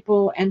of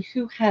people and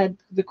who had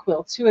the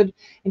quilts, who had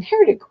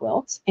inherited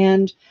quilts.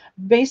 And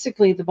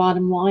basically the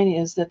bottom line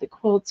is that the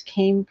quilts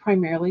came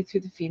primarily through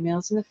the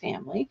females in the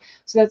family.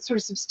 So that sort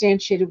of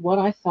substantiated what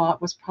I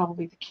thought was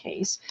probably the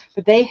case.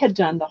 But they had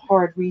done the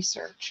hard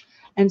research.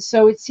 And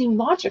so it seemed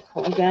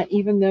logical that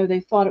even though they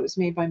thought it was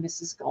made by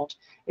Mrs. Galt,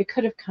 it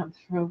could have come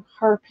through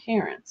her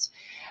parents.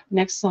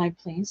 Next slide,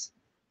 please.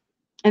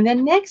 And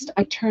then next,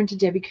 I turned to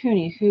Debbie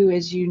Cooney, who,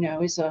 as you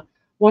know, is a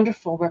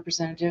wonderful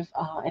representative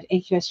at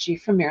AQSG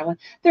from Maryland.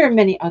 There are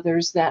many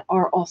others that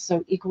are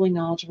also equally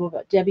knowledgeable,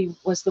 but Debbie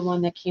was the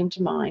one that came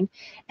to mind.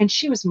 And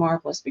she was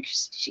marvelous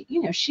because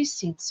she's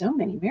seen so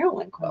many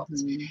Maryland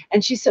quilts. Mm-hmm.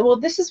 And she said, well,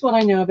 this is what I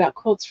know about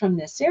quilts from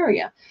this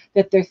area,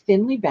 that they're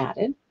thinly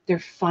batted, they're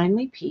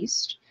finely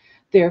pieced,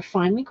 they're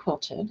finely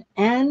quilted,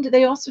 and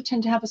they also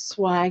tend to have a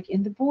swag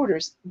in the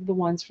borders, the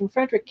ones from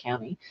Frederick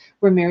County,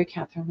 where Mary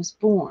Catherine was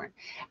born.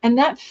 And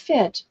that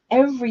fit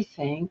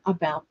everything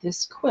about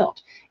this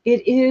quilt.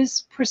 It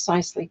is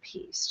precisely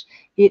pieced.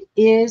 It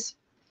is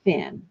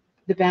thin.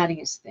 The batting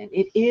is thin.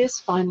 It is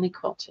finely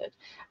quilted.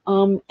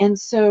 And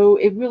so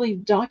it really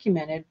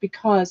documented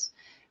because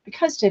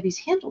Debbie's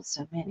handled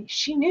so many.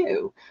 She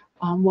knew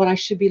what I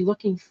should be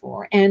looking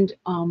for, and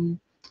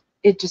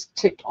it just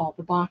ticked all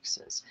the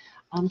boxes.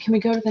 Can we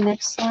go to the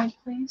next slide,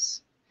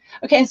 please?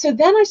 Okay, and so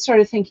then I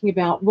started thinking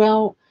about,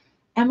 well,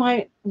 am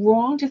I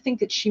wrong to think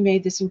that she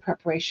made this in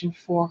preparation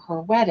for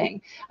her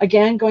wedding?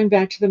 Again, going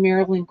back to the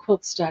Maryland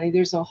quilt study,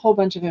 there's a whole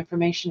bunch of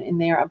information in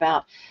there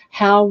about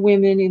how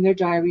women in their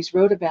diaries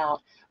wrote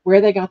about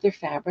where they got their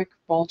fabric,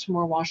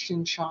 Baltimore,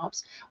 Washington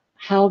shops,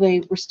 how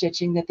they were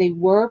stitching, that they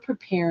were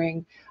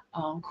preparing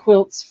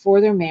quilts for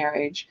their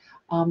marriage,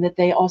 that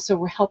they also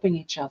were helping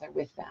each other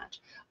with that.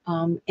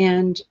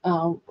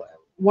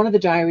 One of the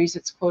diaries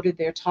that's quoted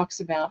there talks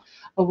about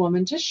a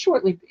woman just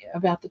shortly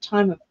about the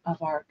time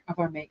of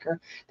our maker,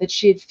 that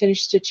she had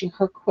finished stitching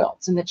her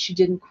quilts and that she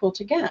didn't quilt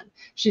again.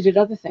 She did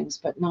other things,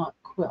 but not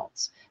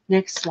quilts.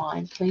 Next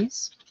slide,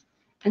 please.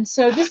 And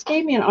so this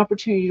gave me an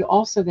opportunity to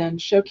also then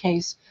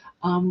showcase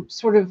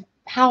sort of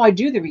how I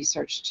do the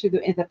research to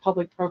the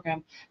public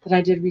program that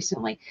I did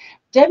recently.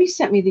 Debbie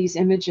sent me these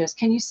images.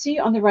 Can you see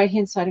on the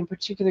right-hand side in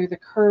particular the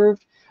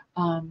curved,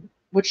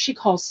 what she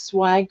calls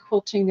swag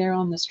quilting there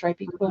on the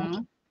stripy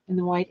quilt in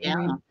the white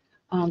area?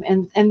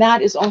 And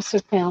that is also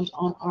found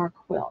on our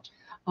quilt.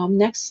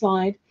 Next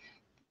slide.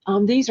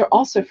 These are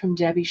also from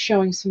Debbie,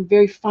 showing some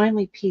very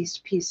finely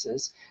pieced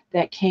pieces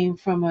that came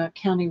from a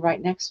county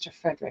right next to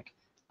Frederick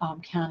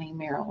County,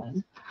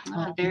 Maryland.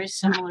 Very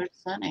similar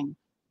setting.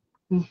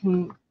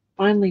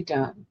 Finely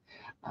done.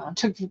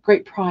 Took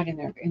great pride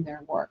in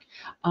their work.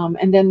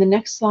 And then the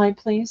next slide,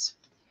 please.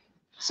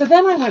 So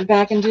then I went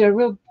back and did a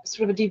real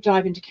sort of a deep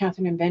dive into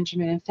Catherine and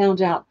Benjamin and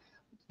found out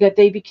that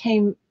they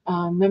became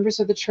members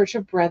of the Church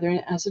of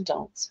Brethren as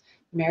adults,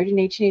 married in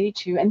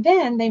 1882, and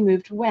then they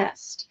moved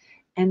west.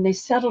 And they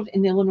settled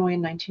in Illinois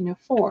in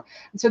 1904.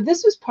 And so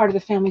this was part of the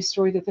family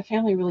story that the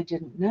family really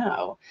didn't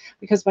know,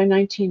 because by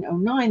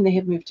 1909 they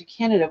had moved to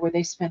Canada, where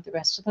they spent the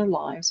rest of their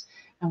lives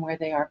and where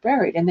they are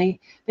buried. And they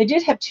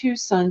did have 2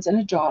 sons and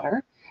a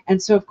daughter.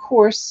 And so, of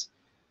course,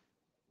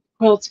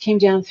 quilts came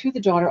down through the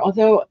daughter,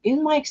 although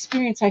in my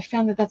experience I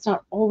found that that's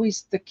not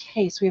always the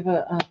case. We have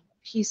a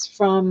piece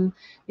from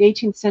the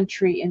 18th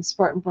century in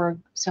Spartanburg,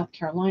 South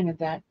Carolina,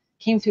 that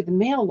came through the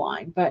male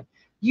line, but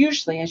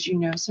usually, as you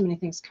know, so many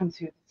things come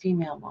through the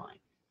female line.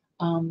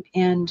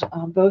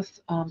 Both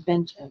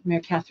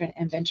Mary Catherine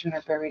and Benjamin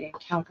are buried in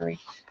Calgary,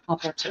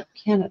 Alberta,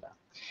 Canada.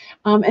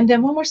 And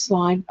then one more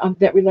slide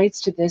that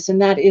relates to this,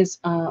 and that is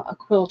a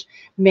quilt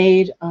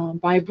made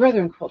by a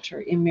brethren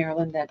quilter in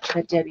Maryland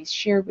that Debbie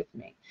shared with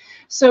me.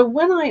 So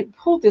when I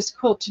pulled this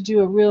quilt to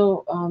do a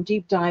real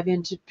deep dive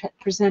in to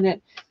present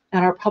it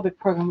at our public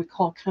program we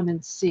call Come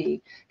and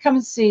See. Come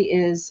and See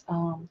is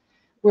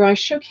where I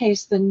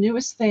showcase the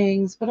newest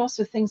things, but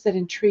also things that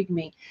intrigue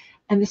me.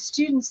 And the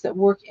students that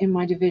work in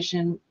my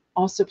division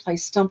also play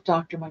Stump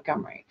Dr.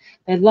 Montgomery.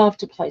 They love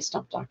to play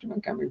Stump Dr.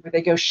 Montgomery, where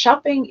they go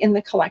shopping in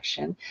the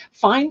collection,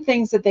 find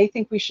things that they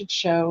think we should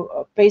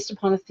show based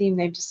upon a theme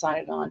they've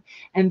decided on,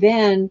 and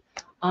then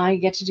I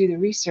get to do the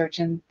research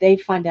and they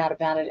find out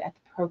about it at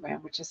the program,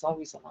 which is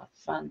always a lot of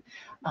fun.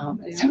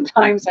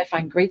 Sometimes I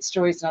find great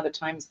stories and other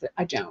times that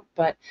I don't.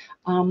 But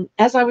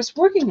as I was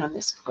working on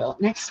this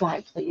quilt, next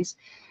slide please,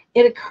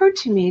 it occurred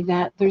to me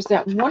that there's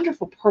that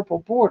wonderful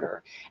purple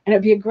border, and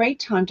it'd be a great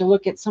time to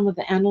look at some of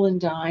the aniline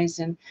dyes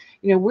and,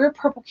 you know, where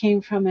purple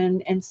came from,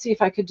 and see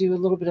if I could do a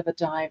little bit of a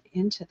dive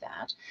into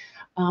that.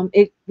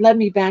 It led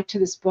me back to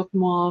this book,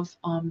 Mauve,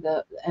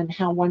 and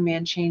how one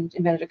man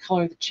invented a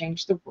color that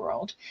changed the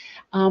world,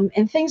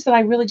 and things that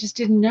I really just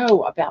didn't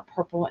know about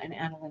purple and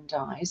aniline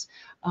dyes.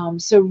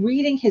 So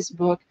reading his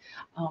book,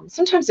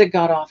 sometimes it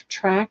got off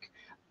track,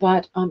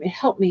 but it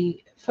helped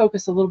me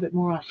focus a little bit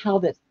more on how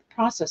that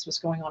process was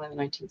going on in the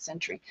 19th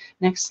century.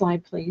 Next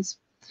slide, please.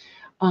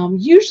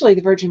 Usually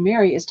the Virgin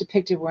Mary is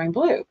depicted wearing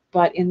blue,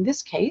 but in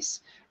this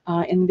case,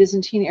 in the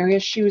Byzantine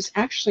area, she was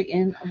actually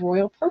in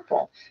royal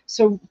purple.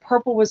 So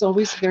purple was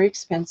always very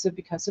expensive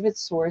because of its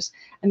source,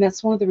 and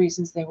that's one of the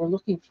reasons they were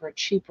looking for a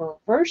cheaper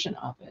version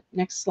of it.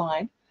 Next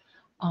slide.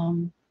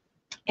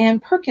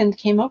 And Perkin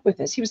came up with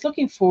this. He was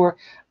looking for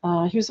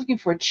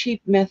a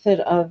cheap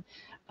method of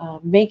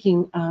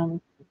making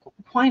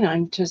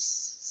quinine to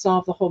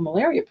solve the whole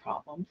malaria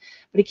problem,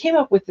 but he came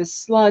up with this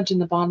sludge in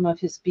the bottom of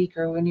his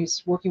beaker when he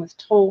was working with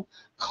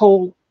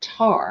coal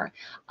tar.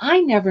 I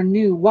never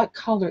knew what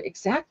color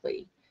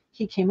exactly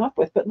he came up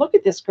with, but look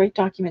at this great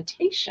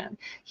documentation.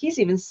 He's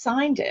even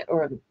signed it,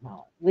 or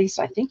well, at least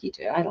I think he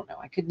did. I don't know.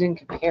 I didn't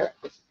compare it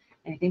with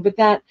anything, but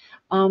that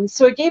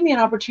so it gave me an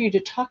opportunity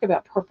to talk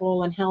about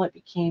purple and how it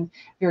became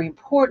very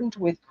important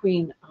with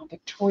Queen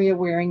Victoria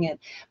wearing it.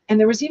 And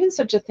there was even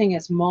such a thing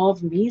as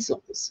mauve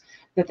measles,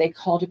 that they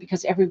called it,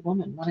 because every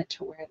woman wanted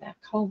to wear that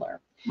color.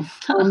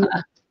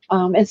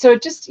 And so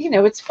it just, you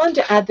know, it's fun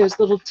to add those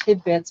little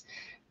tidbits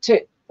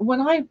to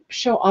when I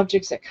show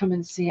objects that Come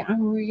and See.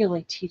 I'm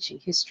really teaching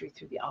history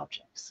through the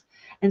objects.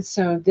 And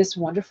so this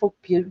wonderful,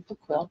 beautiful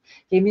quilt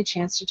gave me a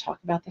chance to talk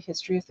about the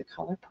history of the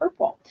color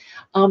purple.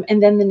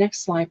 And then the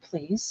next slide,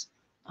 please.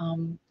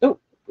 Oh,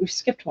 we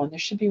skipped one. There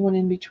should be one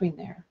in between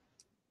there.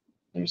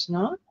 There's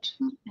not?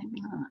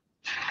 Maybe not.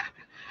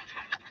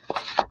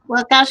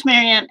 Well, gosh,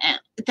 Marian,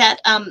 that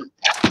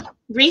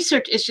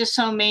research is just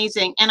so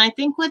amazing. And I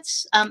think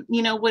what's,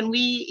 you know, when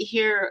we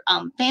hear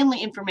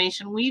family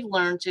information, we've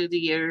learned through the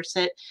years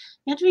that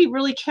you have to be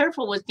really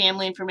careful with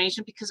family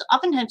information, because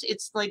oftentimes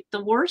it's like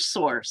the worst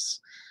source,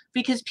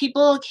 because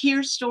people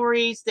hear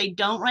stories, they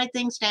don't write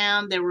things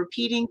down, they're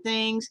repeating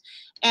things,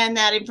 and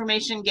that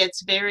information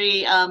gets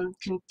very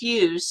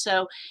confused.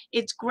 So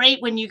it's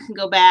great when you can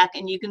go back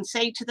and you can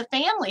say to the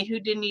family who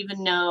didn't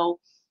even know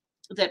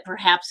that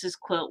perhaps this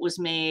quilt was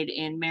made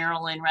in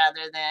Maryland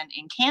rather than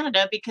in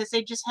Canada, because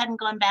they just hadn't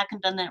gone back and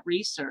done that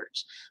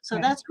research. So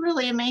that's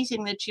really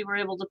amazing that you were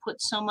able to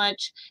put so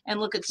much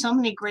and look at so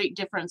many great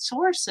different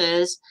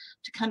sources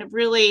to kind of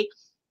really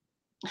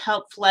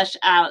help flesh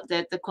out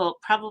that the quilt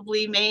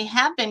probably may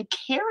have been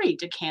carried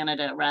to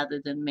Canada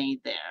rather than made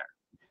there.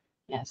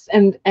 Yes,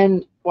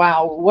 and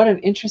wow, what an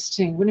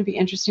interesting, wouldn't it be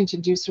interesting to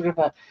do sort of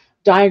a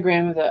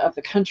diagram of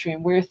the country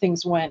and where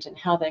things went and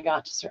how they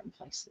got to certain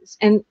places.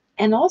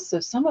 And also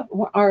some of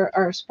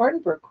our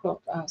Spartanburg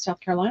quilt,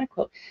 South Carolina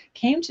quilt,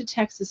 came to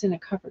Texas in a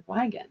covered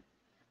wagon,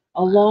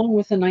 along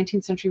with a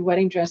 19th century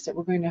wedding dress that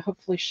we're going to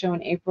hopefully show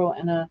in April,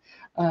 and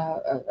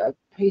a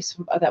piece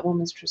of that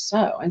woman's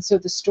trousseau. And so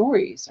the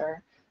stories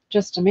are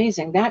just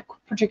amazing. That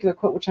particular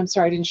quilt, which I'm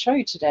sorry I didn't show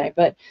you today,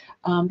 but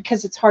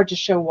because it's hard to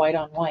show white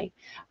on white,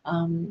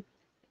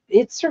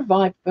 it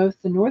survived both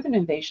the northern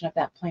invasion of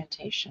that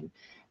plantation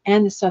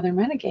and the southern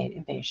renegade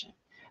invasion,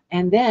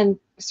 and then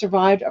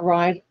survived a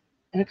ride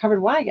in a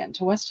covered wagon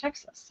to West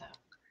Texas. So,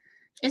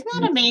 isn't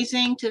that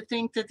amazing to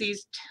think that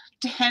these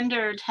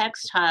tender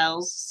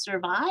textiles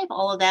survive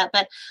all of that?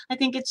 But I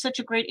think it's such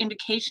a great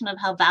indication of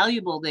how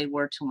valuable they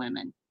were to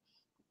women.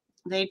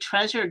 They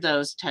treasured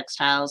those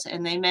textiles,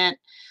 and they meant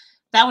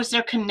that was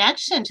their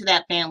connection to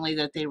that family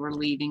that they were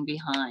leaving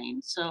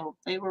behind. So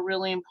they were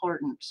really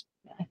important.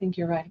 I think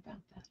you're right about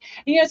that.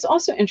 And, it's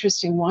also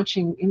interesting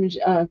watching image.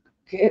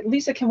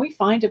 Lisa, can we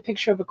find a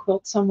picture of a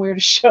quilt somewhere to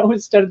show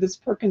instead of this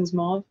Perkins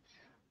mauve?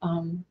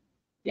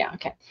 Yeah,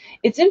 okay.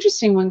 It's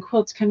interesting when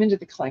quilts come into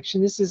the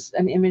collection. This is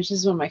an image.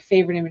 This is one of my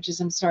favorite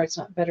images. I'm sorry it's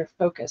not better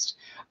focused.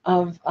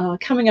 Of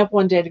coming up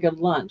one day to go to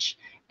lunch,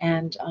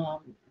 and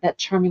that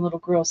charming little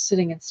girl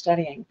sitting and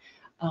studying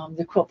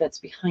the quilt that's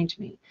behind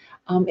me.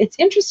 It's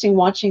interesting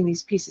watching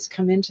these pieces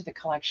come into the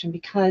collection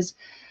because,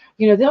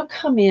 they'll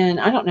come in.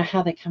 I don't know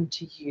how they come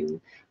to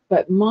you,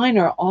 but mine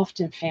are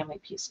often family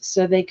pieces.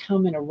 So they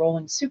come in a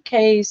rolling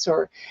suitcase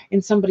or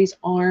in somebody's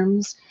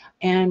arms,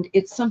 and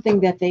it's something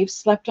that they've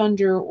slept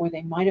under, or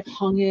they might have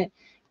hung it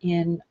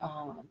in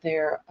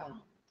their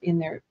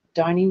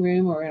dining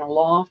room or in a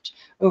loft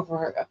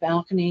over a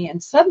balcony,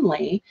 and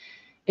suddenly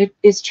it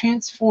is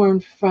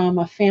transformed from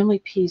a family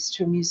piece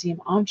to a museum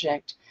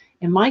object,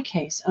 in my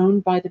case,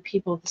 owned by the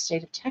people of the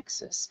state of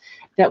Texas,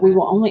 that we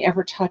will only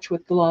ever touch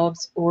with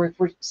gloves, or if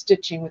we're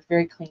stitching, with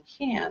very clean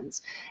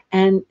hands.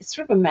 And it's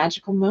sort of a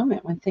magical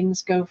moment when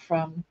things go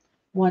from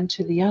one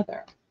to the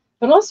other.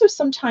 But also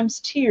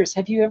sometimes tears.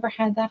 Have you ever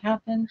had that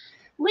happen?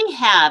 We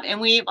have, and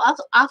we've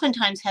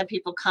oftentimes had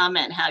people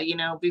comment how,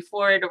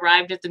 before it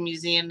arrived at the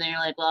museum, they're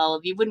like, well,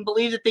 if you wouldn't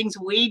believe the things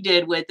we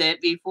did with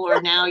it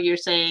before, now you're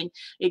saying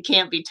it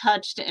can't be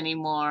touched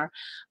anymore.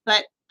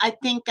 But I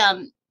think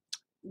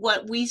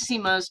what we see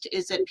most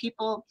is that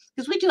people,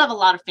 because we do have a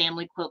lot of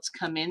family quilts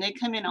come in, they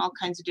come in all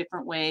kinds of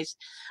different ways.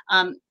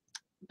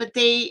 But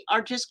they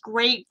are just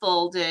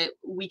grateful that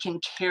we can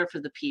care for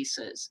the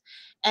pieces.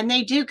 And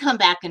they do come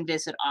back and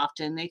visit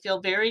often. They feel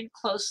very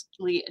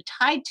closely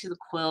tied to the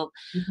quilt,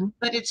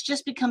 but it's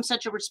just become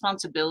such a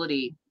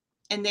responsibility.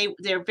 And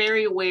they're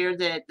very aware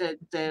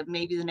that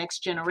maybe the next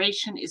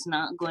generation is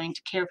not going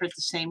to care for it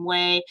the same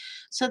way.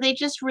 So they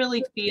just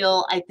really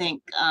feel, I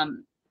think,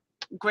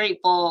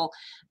 grateful,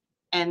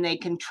 and they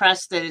can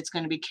trust that it's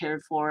going to be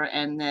cared for,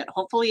 and that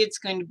hopefully it's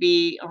going to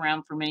be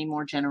around for many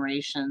more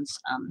generations.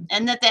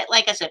 And that,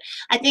 like I said,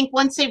 I think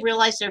once they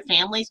realize their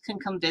families can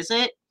come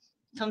visit,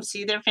 come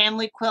see their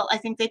family quilt, I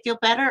think they feel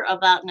better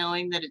about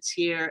knowing that it's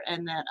here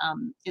and that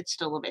it's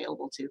still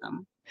available to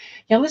them.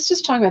 Yeah, let's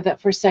just talk about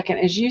that for a second.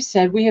 As you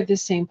said, we have the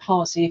same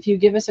policy. If you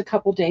give us a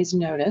couple days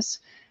notice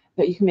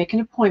that you can make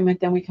an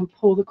appointment, then we can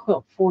pull the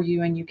quilt for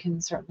you and you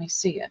can certainly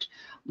see it.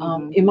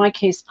 In my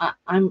case,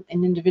 I'm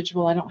an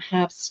individual. I don't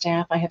have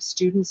staff. I have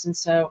students, and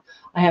so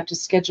I have to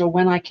schedule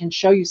when I can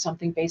show you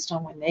something based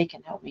on when they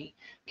can help me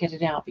get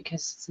it out,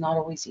 because it's not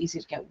always easy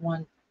to get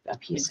one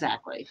piece.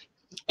 Exactly.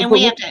 And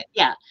we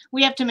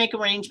have to make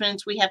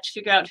arrangements. We have to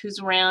figure out who's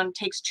around. It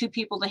takes 2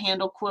 people to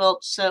handle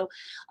quilts. So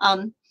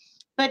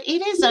but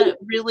it is a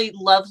really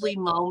lovely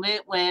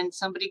moment when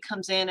somebody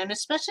comes in, and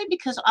especially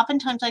because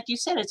oftentimes, like you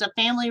said, it's a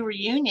family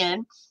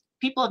reunion.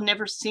 People have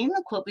never seen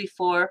the quilt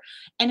before,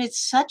 and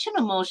it's such an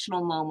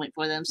emotional moment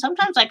for them.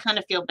 Sometimes I kind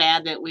of feel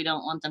bad that we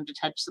don't want them to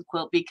touch the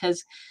quilt,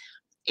 because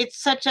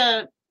it's such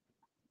a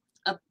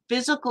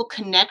physical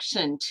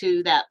connection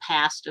to that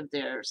past of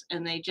theirs,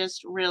 and they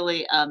just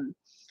really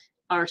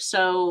are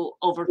so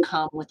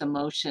overcome with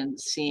emotion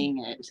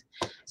seeing it.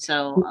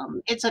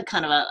 So it's a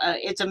kind of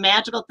it's a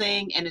magical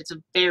thing, and it's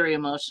a very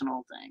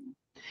emotional thing.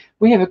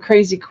 We have a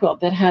crazy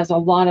quilt that has a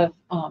lot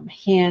of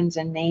hands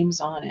and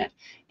names on it.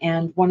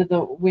 And one of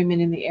the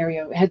women in the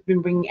area has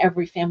been bringing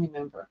every family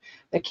member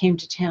that came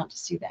to town to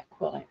see that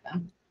quilt. I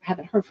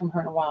haven't heard from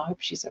her in a while. I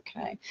hope she's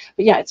okay.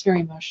 But yeah, it's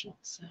very emotional.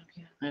 So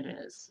yeah, it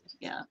is.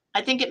 Yeah,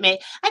 I think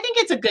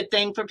it's a good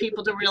thing for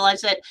people to realize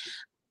that,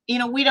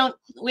 we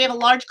have a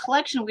large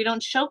collection. We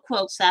don't show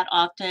quilts that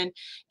often.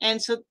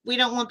 And so we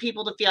don't want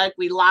people to feel like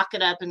we lock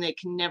it up and they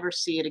can never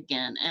see it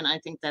again. And I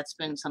think that's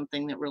been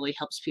something that really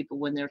helps people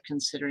when they're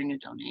considering a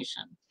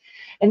donation.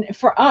 And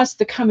for us,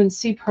 the Come and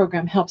See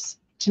program helps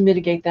to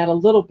mitigate that a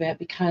little bit,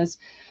 because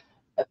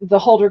the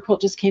Holder quilt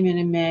just came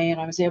in May,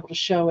 and I was able to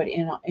show it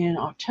in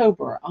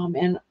October.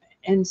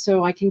 And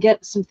so I can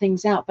get some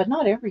things out, but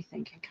not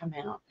everything can come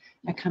out.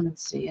 I Come and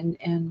See.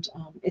 And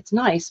it's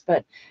nice,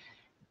 but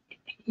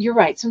you're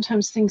right.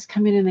 Sometimes things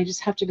come in and they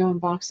just have to go in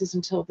boxes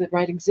until the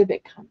right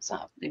exhibit comes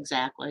up.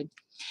 Exactly.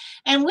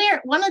 And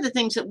one of the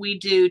things that we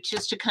do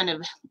just to kind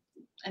of,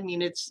 I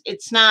mean,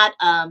 it's not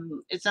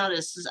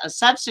a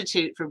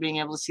substitute for being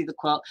able to see the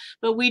quilt,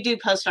 but we do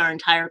post our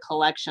entire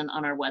collection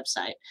on our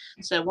website.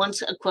 So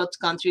once a quilt's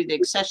gone through the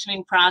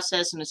accessioning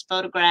process and is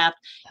photographed,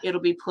 it'll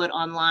be put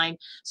online.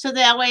 So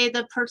that way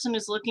the person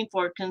who's looking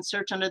for it can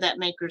search under that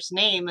maker's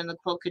name, and the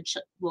quilt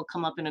will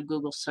come up in a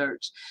Google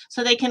search.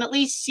 So they can at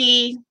least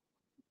see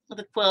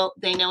the quilt.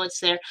 They know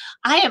it's there.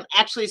 I am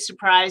actually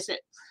surprised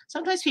that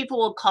sometimes people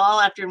will call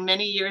after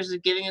many years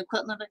of giving a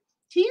quilt and they're like,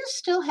 do you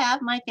still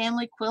have my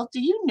family quilt?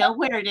 Do you know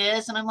where it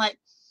is? And I'm like,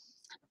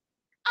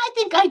 I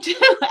think I do,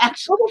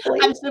 actually.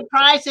 Probably. I'm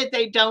surprised that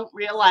they don't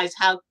realize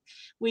how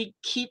we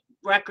keep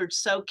records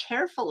so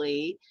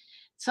carefully.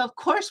 So of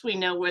course we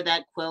know where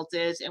that quilt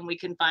is, and we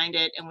can find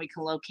it and we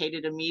can locate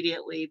it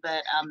immediately.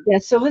 But yeah,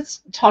 so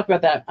let's talk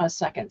about that a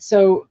second.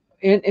 So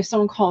if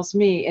someone calls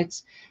me,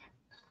 it's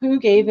who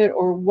gave it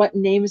or what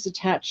name is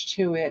attached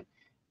to it.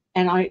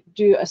 And I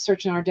do a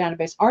search in our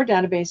database.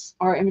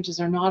 Our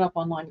images are not up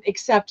online,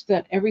 except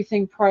that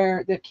everything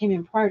that came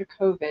in prior to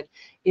COVID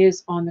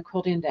is on the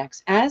Quilt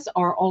Index, as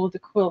are all of the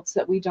quilts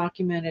that we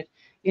documented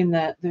in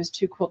those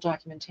 2 quilt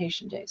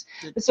documentation days.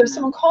 So if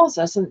someone calls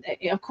us, and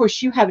of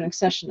course you have an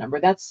accession number.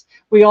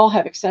 We all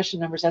have accession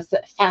numbers. That's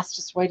the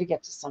fastest way to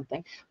get to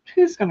something.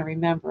 Who's going to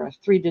remember a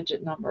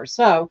 3-digit number?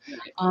 So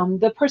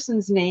the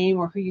person's name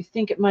or who you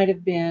think it might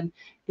have been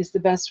is the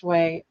best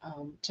way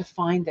to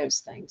find those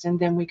things. And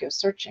then we go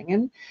searching.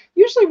 And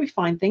usually we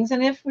find things.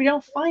 And if we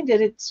don't find it,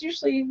 it's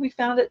usually we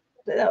found it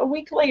a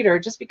week later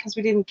just because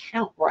we didn't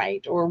count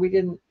right or we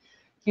didn't,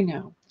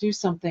 do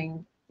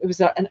something. It was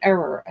an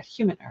error, a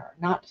human error,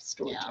 not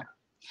storage error.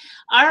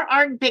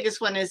 Our biggest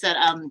one is that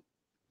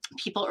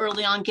people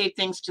early on gave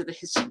things to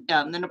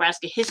the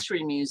Nebraska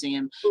History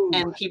Museum. Ooh.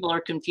 And people are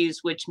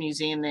confused which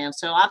museum they have.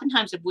 So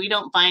oftentimes if we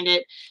don't find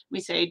it, we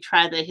say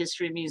try the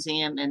History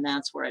Museum, and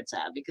that's where it's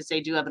at, because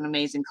they do have an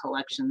amazing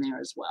collection there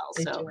as well.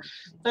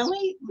 But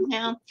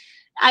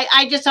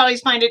I just always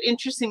find it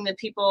interesting that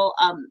people,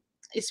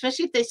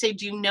 especially if they say,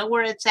 do you know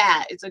where it's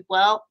at? It's like,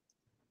 well,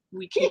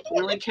 we keep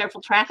really careful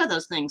track of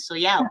those things. So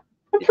yeah.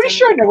 I'm pretty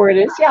sure I know where it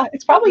is. Yeah,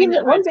 it's probably in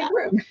that one big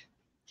room.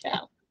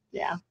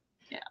 Yeah.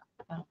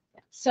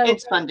 So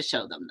it's fun to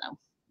show them, though.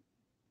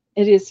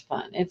 It is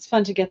fun. It's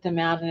fun to get them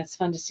out, and it's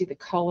fun to see the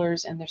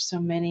colors. And there's so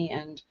many,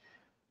 and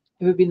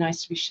it would be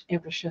nice to be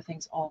able to show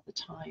things all the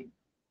time.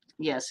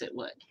 Yes, it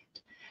would.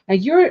 Now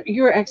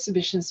your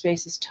exhibition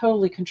space is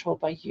totally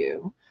controlled by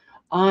you.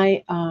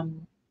 I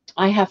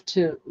have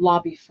to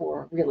lobby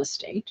for real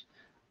estate,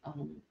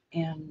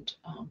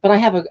 but I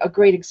have a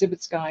great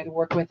exhibits guy to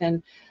work with,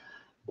 and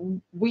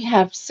we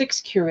have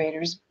 6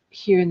 curators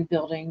here in the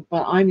building,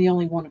 but I'm the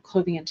only one of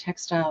clothing and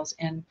textiles,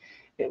 and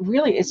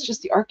it's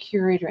just the art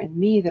curator and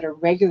me that are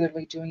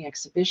regularly doing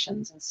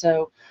exhibitions. And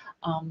so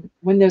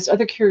when those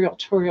other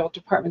curatorial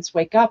departments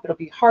wake up, it'll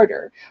be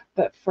harder,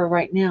 but for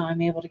right now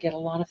I'm able to get a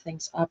lot of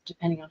things up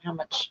depending on how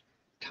much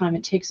time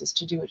it takes us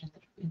to do it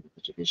in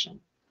the division.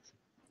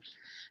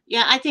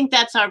 Yeah, I think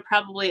that's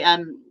probably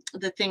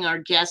the thing our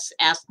guests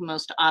ask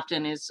most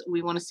often is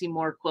we want to see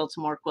more quilts.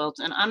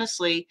 And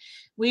honestly,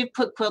 we've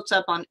put quilts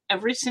up on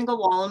every single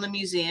wall in the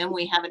museum.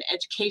 We have an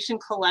education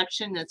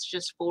collection that's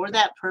just for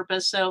that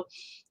purpose. So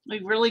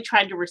we've really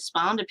tried to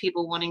respond to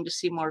people wanting to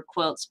see more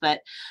quilts,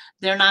 but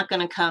they're not going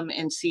to come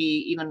and see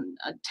even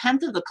a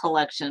 10th of the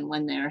collection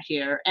when they're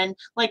here. And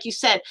like you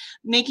said,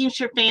 making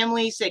sure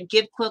families that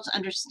give quilts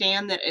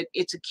understand that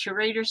it's a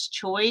curator's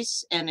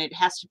choice and it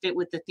has to fit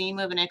with the theme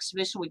of an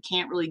exhibition. We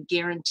can't really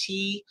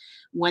guarantee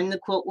when the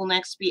quilt will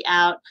next be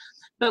out,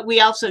 but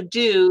we also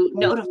do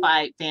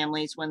notify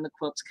families when the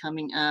quilt's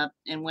coming up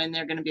and when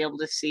they're going to be able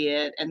to see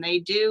it. And they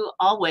do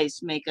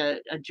always make a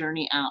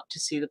journey out to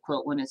see the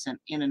quilt when it's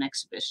in an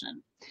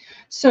exhibition.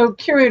 So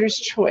curator's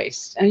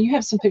choice, and you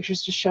have some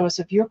pictures to show us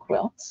of your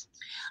quilts.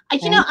 I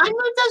moved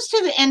those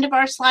to the end of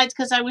our slides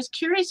because I was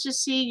curious to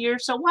see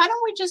so why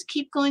don't we just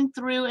keep going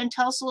through and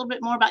tell us a little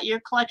bit more about your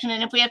collection?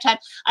 And if we have time,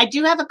 I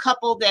do have a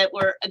couple that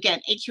were,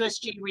 again,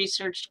 AQSG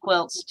researched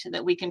quilts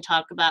that we can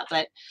talk about,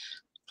 but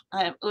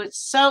I was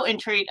so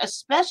intrigued,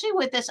 especially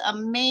with this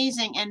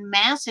amazing and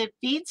massive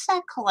bead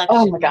set collection.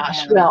 Oh my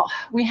gosh. Well,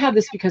 we have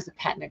this because of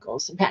Pat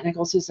Nichols. And Pat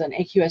Nichols is an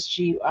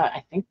AQSG,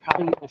 I think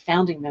probably even a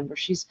founding member.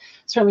 She's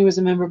certainly was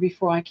a member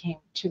before I came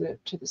to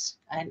this.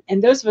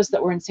 And those of us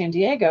that were in San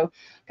Diego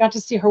got to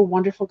see her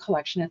wonderful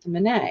collection at the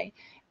Monet.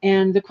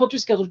 And the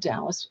Quilters Guild of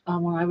Dallas,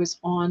 when I was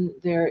on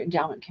their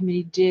endowment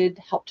committee, did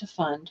help to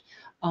fund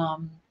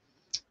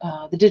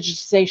the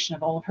digitization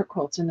of all of her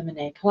quilts in the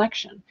Monet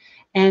collection.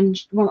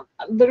 And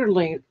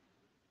literally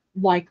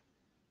like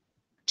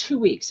 2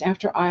 weeks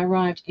after I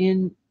arrived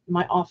in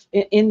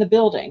the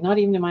building, not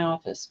even in my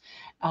office,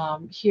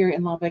 here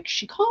in Lubbock,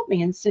 she called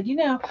me and said,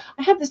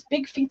 I have this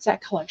big feet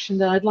set collection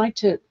that I'd like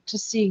to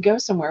see go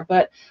somewhere,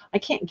 but I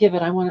can't give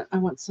it. I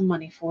want some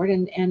money for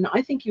it, and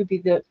I think you'd be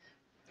the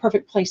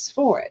perfect place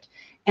for it.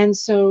 And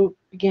so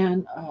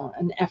again,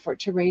 an effort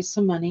to raise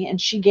some money,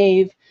 and she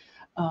gave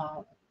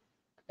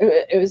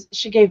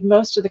she gave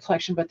most of the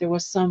collection, but there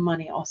was some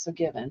money also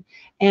given.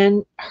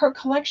 And her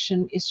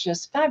collection is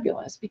just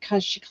fabulous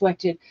because she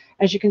collected,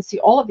 as you can see,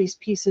 all of these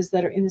pieces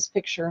that are in this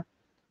picture,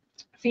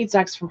 feed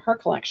sacks from her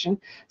collection,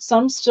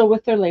 some still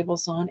with their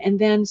labels on, and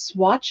then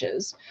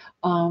swatches,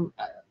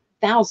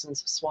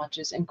 thousands of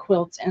swatches and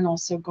quilts and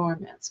also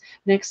garments.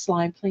 Next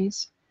slide,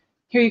 please.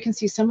 Here you can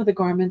see some of the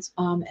garments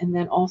and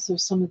then also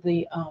some of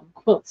the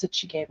quilts that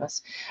she gave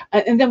us.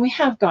 And then we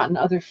have gotten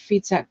other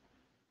feed sack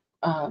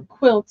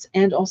quilts,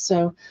 and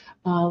also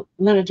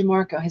Lena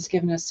DeMarco has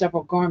given us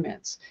several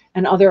garments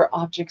and other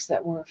objects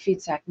that were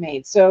feed sack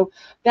made. So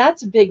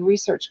that's a big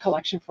research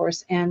collection for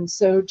us. And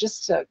so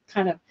just to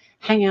kind of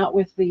hang out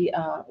with the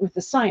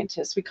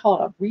scientists, we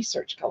call it a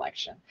research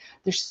collection.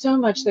 There's so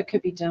much that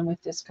could be done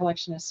with this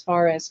collection as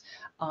far as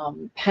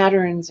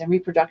patterns and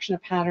reproduction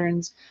of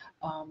patterns.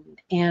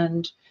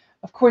 And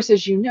of course,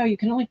 as you know, you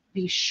can only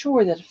be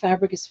sure that a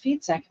fabric is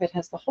feed sack if it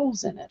has the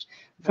holes in it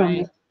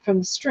from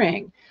the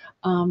string.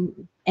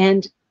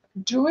 And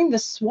during the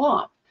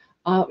swap,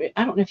 I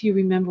don't know if you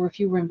remember, if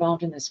you were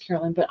involved in this,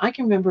 Carolyn, but I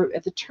can remember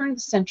at the turn of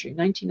the century,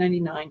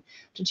 1999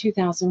 to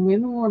 2000,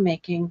 women were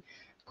making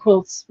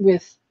quilts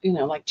with,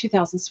 like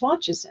 2,000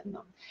 swatches in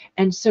them.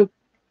 And so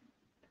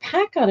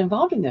Pat got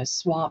involved in those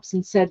swaps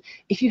and said,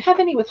 if you have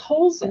any with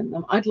holes in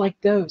them, I'd like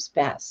those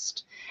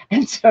best.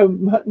 And so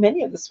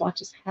many of the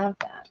swatches have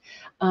that.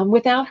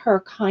 Without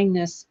her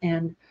kindness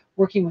and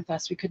working with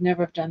us, we could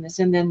never have done this.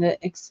 And then the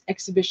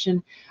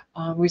exhibition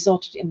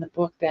resulted in the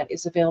book that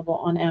is available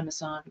on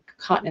Amazon,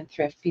 Cotton and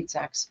Thrift, Feed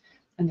Sacks,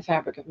 and the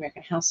Fabric of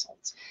American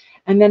Households.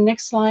 And then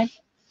next slide.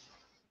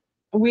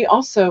 We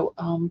also,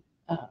 of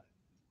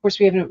course,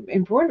 we have an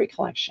embroidery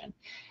collection.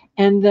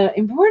 And the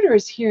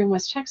embroiderers here in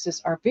West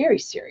Texas are very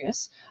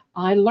serious.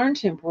 I learned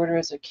to embroider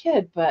as a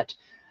kid, but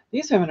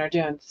these women are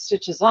doing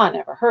stitches I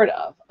never heard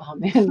of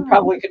and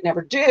probably could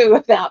never do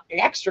without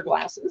extra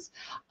glasses.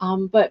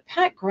 But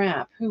Pat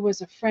Grapp, who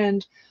was a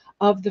friend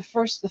of the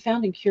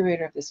founding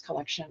curator of this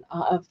collection,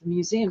 of the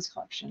museum's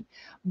collection,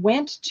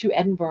 went to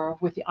Edinburgh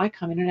with the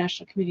ICOM,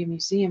 International Committee of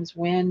Museums,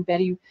 when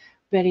Betty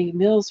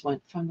Mills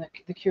went from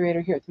the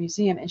curator here at the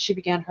museum, and she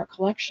began her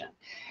collection.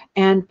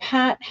 And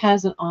Pat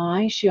has an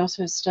eye. She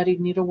also has studied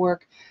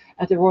needlework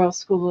at the Royal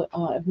School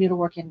of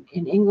Needlework in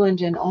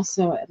England, and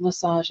also at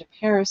Lesage at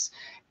Paris,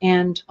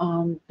 and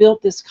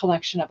built this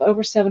collection of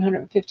over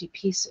 750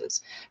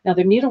 pieces. Now,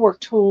 they're needlework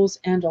tools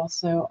and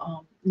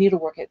also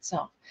needlework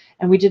itself.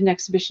 And we did an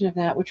exhibition of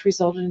that, which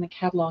resulted in a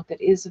catalog that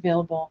is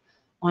available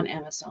on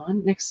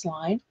Amazon. Next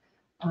slide.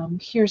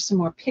 Here's some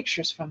more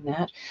pictures from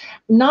that.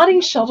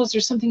 Knotting shuttles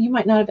are something you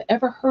might not have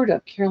ever heard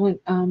of, Carolyn.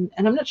 And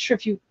I'm not sure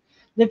if you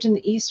lived in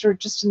the East or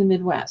just in the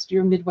Midwest.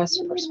 You're a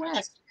Midwestern person.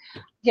 Midwest.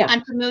 Yeah.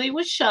 I'm familiar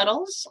with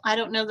shuttles. I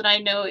don't know that I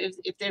know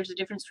if there's a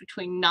difference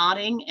between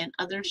knotting and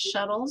other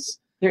shuttles.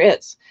 There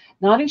is.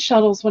 Knotting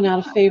shuttles went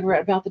out of favor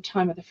at about the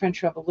time of the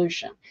French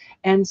Revolution.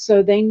 And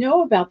so they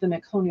know about them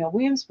at Colonial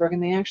Williamsburg,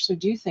 and they actually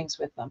do things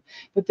with them.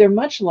 But they're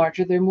much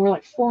larger. They're more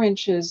like 4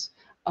 inches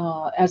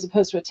as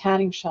opposed to a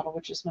tatting shuttle,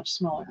 which is much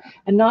smaller.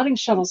 And knotting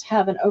shuttles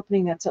have an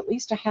opening that's at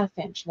least a ½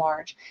 inch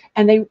large.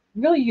 And they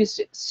really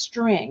used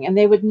string, and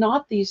they would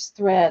knot these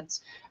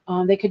threads.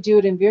 They could do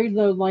it in very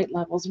low light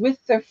levels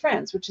with their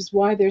friends, which is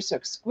why they're so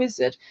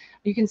exquisite.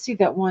 You can see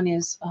that one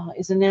is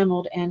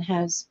enameled and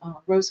has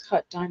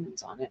rose-cut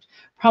diamonds on it,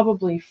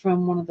 probably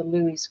from one of the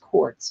Louis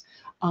courts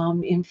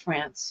in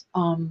France.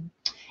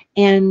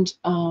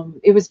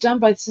 It was done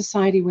by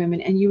society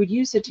women, and you would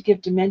use it to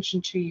give dimension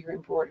to your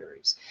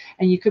embroideries.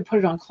 And you could put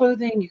it on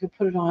clothing, you could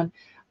put it on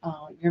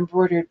your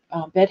embroidered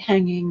bed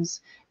hangings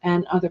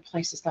and other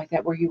places like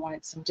that where you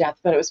wanted some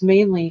depth. But it was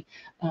mainly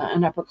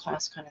an upper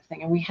class kind of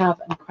thing. And we have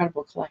an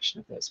incredible collection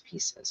of those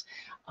pieces.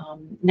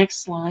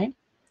 Next slide.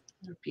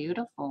 They're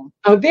beautiful.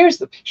 Oh, there's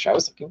the picture I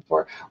was looking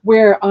for,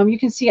 where you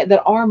can see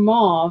that our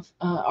mauve,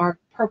 our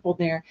purple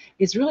there,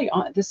 is really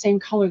the same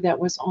color that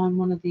was on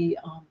one of the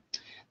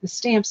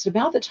stamps at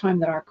about the time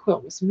that our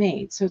quilt was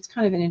made. So it's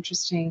kind of an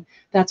interesting,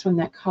 that's when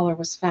that color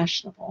was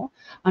fashionable.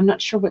 I'm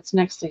not sure what's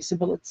next, Lisa,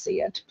 but let's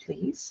see it,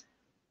 please.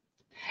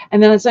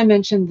 And then, as I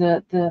mentioned,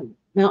 the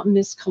Mountain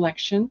Mist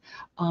collection,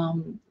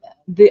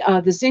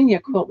 the zinnia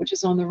quilt, which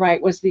is on the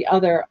right, was the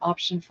other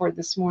option for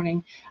this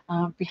morning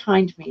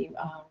behind me.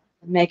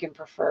 Megan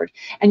preferred.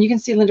 And you can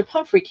see Linda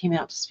Pumphrey came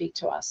out to speak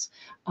to us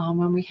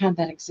when we had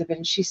that exhibit.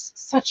 And she's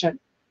such a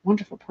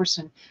wonderful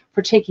person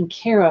for taking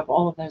care of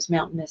all of those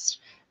Mountain Mist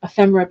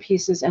ephemera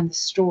pieces and the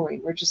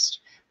story.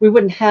 We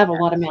wouldn't have a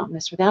lot of Mountain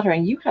Mist without her.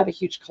 And you have a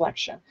huge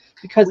collection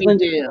because we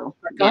Linda do.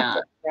 Got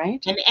it,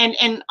 right?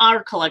 And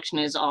our collection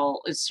is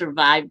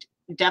survived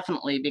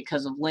definitely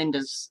because of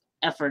Linda's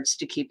efforts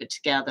to keep it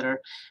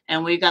together.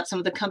 And we've got some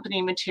of the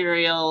company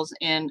materials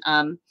and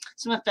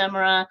some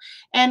ephemera,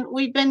 and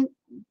we've been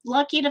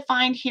lucky to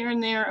find here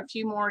and there a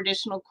few more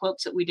additional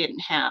quilts that we didn't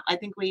have. I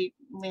think we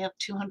have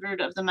 200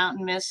 of the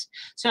Mountain Mist,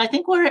 so I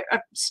think we're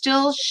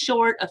still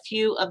short a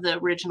few of the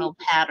original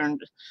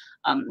patterned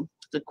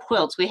the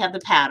quilts. We have the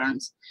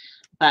patterns,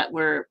 but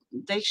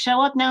they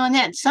show up now and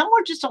then. Some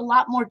were just a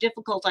lot more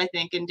difficult, I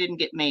think, and didn't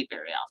get made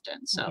very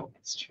often. So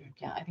that's true.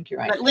 Yeah, I think you're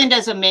right. But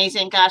Linda's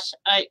amazing. Gosh,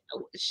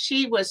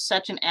 she was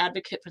such an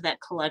advocate for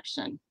that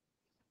collection.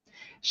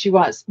 She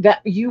was.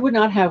 That you would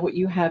not have what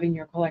you have in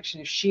your collection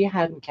if she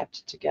hadn't kept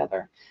it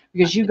together,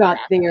 because you got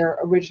their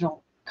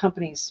original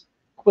company's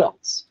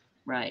quilts,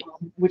 right?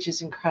 Which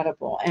is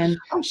incredible. And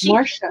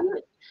Marcia,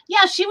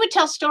 yeah, she would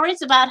tell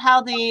stories about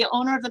how the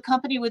owner of the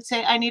company would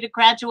say, "I need a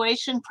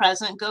graduation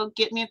present. Go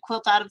get me a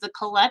quilt out of the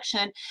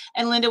collection."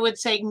 And Linda would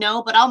say,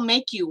 "No, but I'll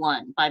make you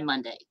one by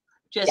Monday,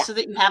 just so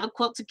that you have a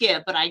quilt to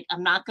give. But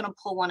I'm not going to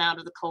pull one out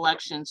of the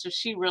collection." So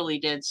she really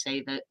did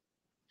save it.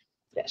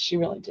 Yes, she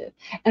really did.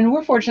 And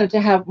we're fortunate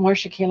to have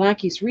Marcia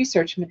Kalaki's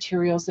research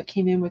materials that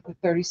came in with the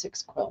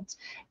 36 quilts.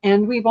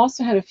 And we've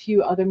also had a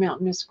few other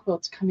Mountain Mist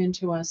quilts come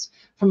into us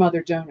from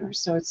other donors.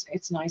 So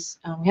it's nice.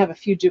 We have a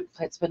few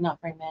duplicates, but not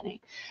very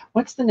many.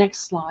 What's the next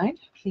slide,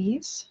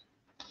 please?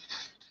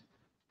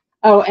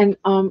 Oh, and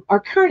our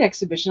current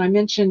exhibition, I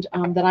mentioned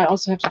that I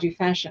also have to do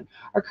fashion.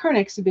 Our current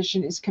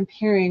exhibition is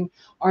comparing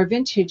our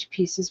vintage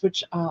pieces,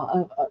 which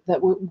that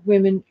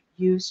women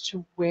used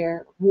to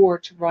wore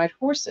to ride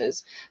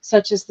horses,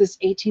 such as this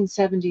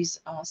 1870s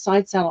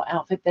side saddle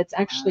outfit that's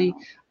actually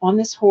on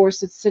this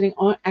horse. It's sitting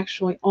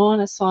actually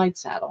on a side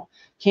saddle.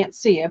 Can't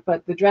see it,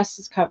 but the dress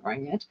is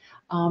covering it.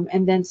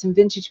 And then some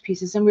vintage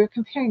pieces, and we're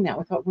comparing that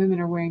with what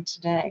women are wearing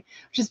today,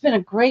 which has been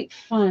a great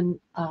fun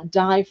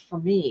dive for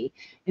me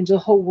into the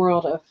whole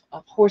world of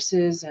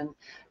horses and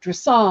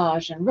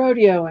dressage and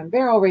rodeo and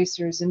barrel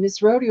racers and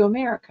Miss Rodeo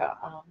America.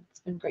 It's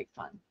been great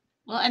fun.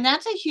 Well, and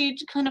that's a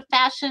huge kind of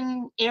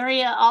fashion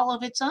area all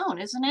of its own,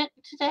 isn't it,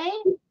 today?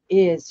 It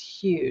is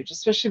huge,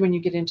 especially when you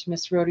get into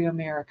Miss Rodeo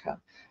America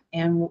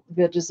and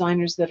the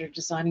designers that are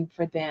designing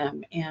for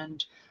them.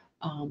 And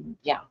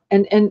yeah,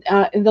 and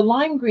the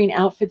lime green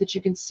outfit that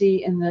you can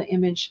see in the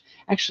image,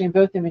 actually in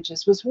both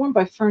images, was worn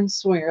by Fern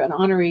Sawyer, an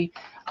honoree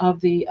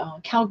of the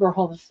Cowgirl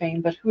Hall of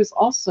Fame, but who is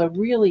also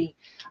really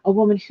a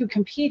woman who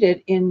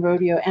competed in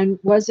rodeo and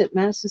was at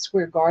Madison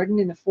Square Garden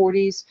in the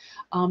 40s.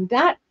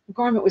 That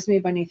garment was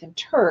made by Nathan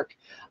Turk,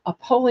 a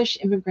Polish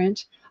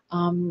immigrant,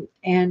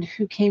 and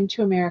who came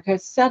to America,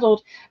 set up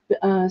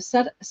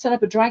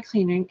a dry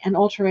cleaning and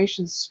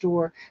alteration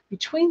store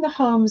between the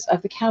homes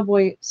of the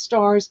cowboy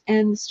stars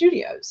and the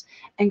studios,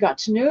 and got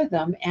to know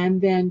them,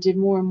 and then did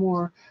more and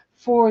more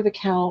for the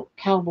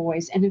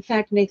cowboys. And in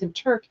fact, Nathan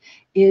Turk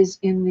is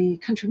in the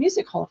Country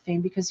Music Hall of Fame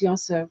because he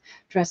also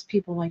dressed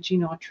people like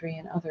Gene Autry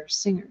and other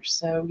singers.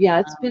 So yeah,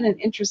 it's been an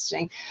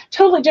interesting,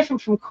 totally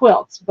different from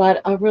quilts,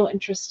 but a real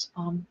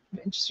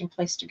interesting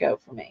place to go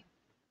for me.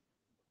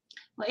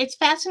 Well, it's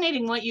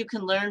fascinating what you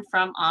can learn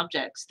from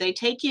objects. They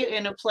take you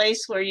in a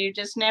place where you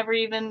just never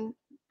even,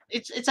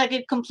 it's like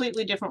a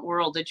completely different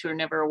world that you're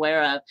never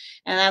aware of.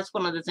 And that's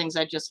one of the things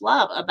I just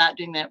love about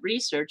doing that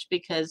research,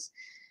 because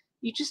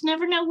you just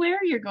never know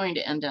where you're going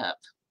to end up.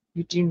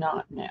 You do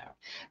not know.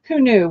 Who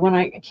knew when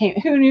I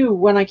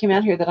came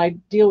out here that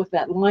I'd deal with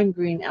that lime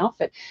green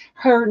outfit?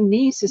 Her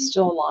niece is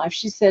still alive.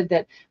 She said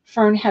that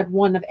Fern had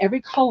one of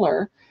every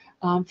color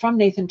from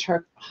Nathan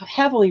Turk,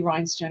 heavily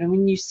rhinestone. And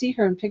when you see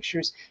her in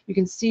pictures, you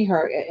can see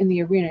her in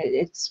the arena.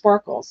 It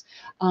sparkles.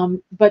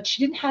 But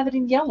she didn't have it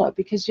in yellow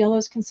because yellow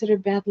is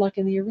considered bad luck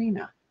in the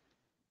arena.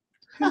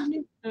 Who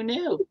knew? Who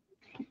knew?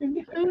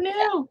 Who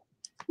knew?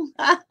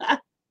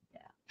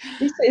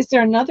 Lisa, is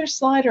there another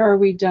slide, or are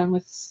we done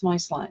with my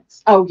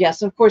slides? Oh,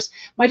 yes, of course.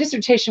 My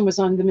dissertation was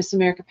on the Miss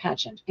America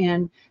pageant,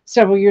 and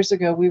several years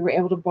ago we were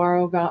able to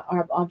borrow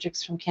our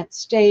objects from Kent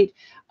State,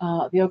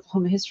 the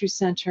Oklahoma History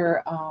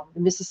Center, the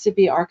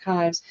Mississippi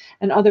Archives,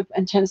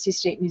 and Tennessee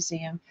State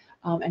Museum,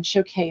 and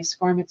showcase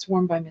garments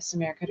worn by Miss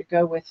America to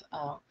go with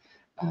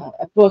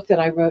a book that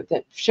I wrote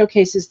that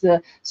showcases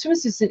the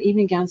swimsuits and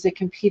evening gowns they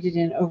competed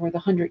in over the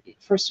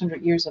first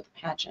 100 years of the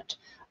pageant,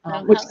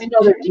 which is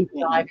another deep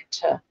dive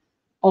into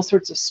all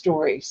sorts of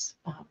stories.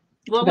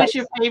 What was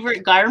your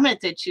favorite garment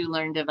that you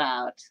learned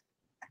about?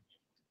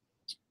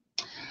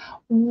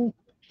 One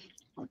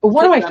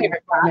of my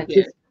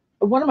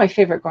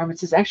favorite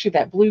garments is actually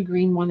that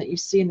blue-green one that you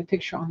see in the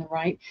picture on the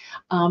right.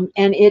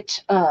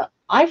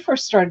 I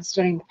first started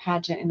studying the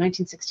pageant in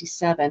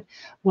 1967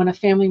 when a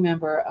family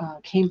member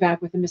came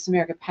back with the Miss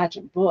America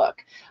pageant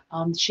book.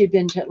 She had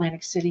been to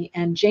Atlantic City,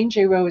 and Jane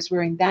J. Rowe is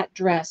wearing that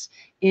dress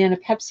in a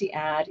Pepsi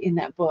ad in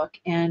that book.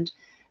 And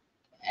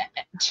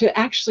to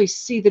actually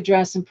see the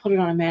dress and put it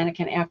on a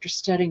mannequin after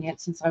studying it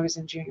since I was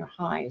in junior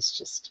high is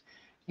just,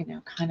 it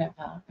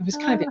was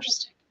kind of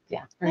interesting.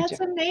 Yeah, that's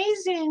different.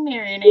 Amazing,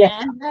 Marian.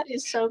 Yeah. That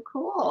is so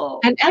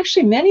cool. And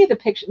actually, many of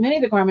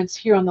the garments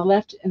here on the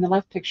left, in the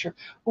left picture,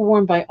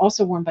 were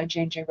also worn by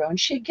Jane J. Rowe, and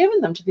she had given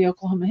them to the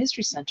Oklahoma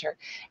History Center,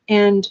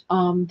 and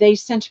they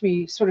sent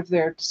me sort of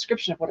their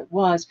description of what it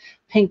was: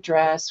 pink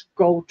dress,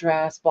 gold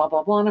dress, blah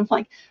blah blah, and I'm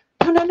like,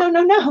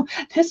 no.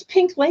 This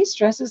pink lace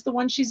dress is the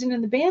one she's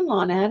in the band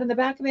lawn ad in the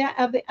back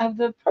of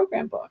the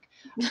program book.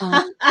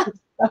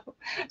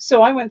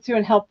 So I went through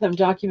and helped them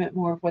document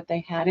more of what they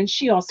had. And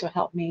she also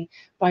helped me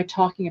by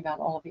talking about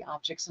all of the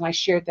objects. And I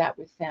shared that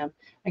with them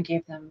and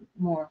gave them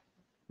more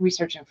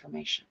research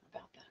information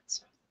about that.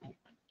 So anyway.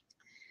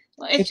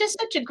 Well, it's just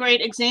such a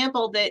great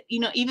example that, you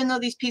know, even though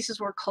these pieces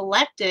were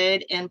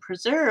collected and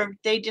preserved,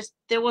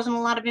 there wasn't a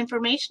lot of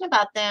information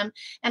about them.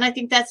 And I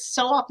think that's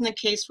so often the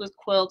case with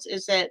quilts,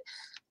 is that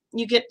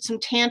you get some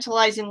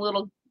tantalizing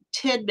little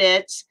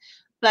tidbits,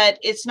 but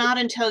it's not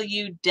until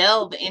you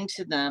delve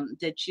into them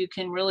that you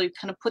can really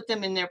kind of put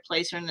them in their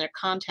place or in their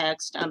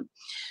context.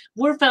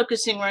 We're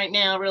focusing right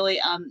now really,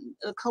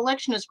 the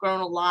collection has grown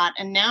a lot,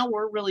 and now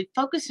we're really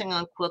focusing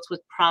on quilts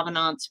with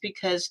provenance,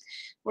 because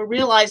we're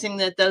realizing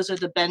that those are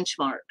the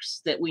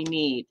benchmarks that we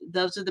need.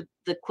 Those are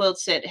the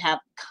quilts that have,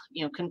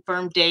 you know,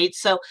 confirmed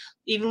dates. So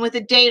even with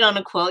a date on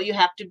a quilt, you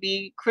have to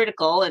be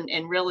critical and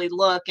really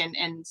look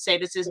and say,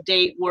 does this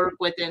date work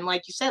within,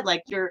 like you said,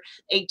 like your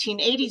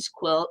 1880s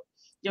quilt?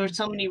 There are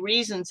so many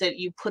reasons that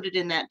you put it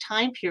in that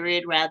time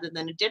period rather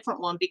than a different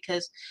one,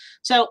 because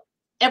so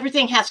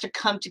everything has to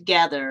come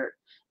together.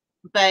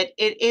 But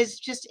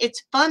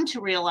it's fun to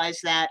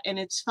realize that, and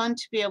it's fun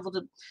to be able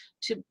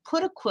to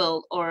put a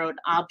quilt or an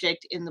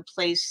object in the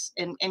place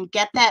and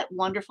get that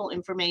wonderful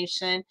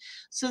information,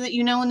 so that,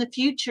 you know, in the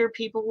future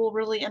people will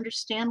really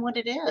understand what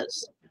it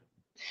is.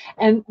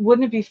 And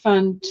wouldn't it be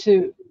fun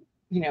to,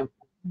 you know,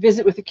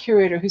 visit with a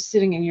curator who's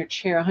sitting in your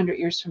chair 100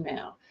 years from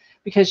now,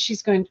 because he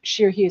is going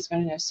to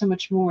know so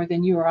much more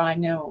than you or I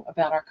know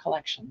about our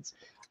collections.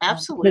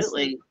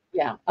 Absolutely.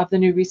 Yeah, of the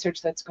new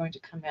research that's going to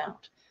come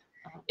out.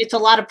 It's a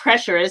lot of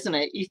pressure, isn't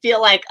it? You feel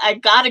like,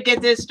 I've got to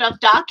get this stuff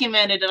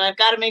documented, and I've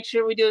got to make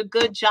sure we do a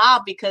good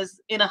job, because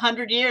in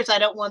 100 years, I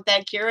don't want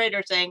that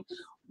curator saying,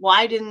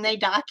 why didn't they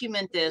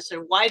document this? Or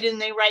why didn't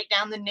they write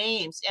down the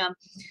names?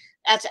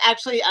 That's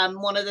actually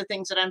one of the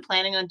things that I'm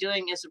planning on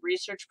doing, is a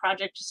research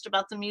project just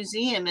about the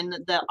museum and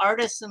the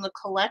artists in the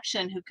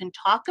collection who can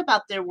talk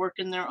about their work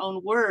in their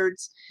own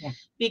words,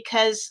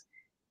 because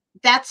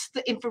that's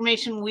the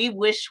information we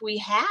wish we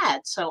had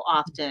so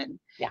often.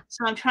 Yeah.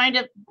 So I'm trying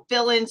to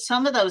fill in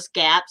some of those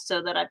gaps so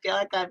that I feel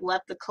like I've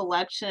left the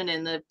collection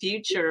and the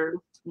future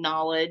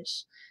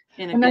knowledge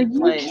in a good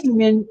place.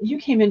 You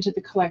came into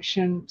the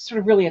collection sort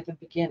of really at the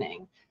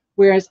beginning,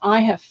 whereas I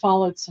have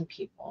followed some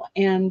people.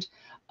 And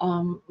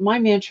my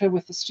mantra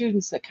with the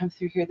students that come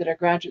through here that are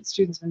graduate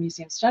students in the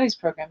Museum Studies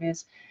program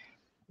is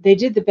they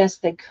did the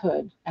best they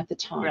could at the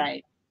time.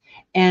 Right.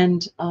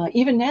 And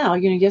even now,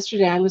 you know,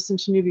 yesterday I listened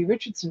to Newbie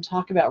Richardson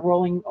talk about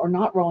rolling or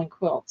not rolling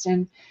quilts.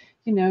 And,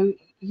 you know,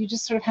 you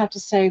just sort of have to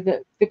say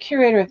that the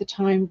curator at the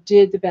time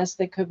did the best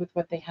they could with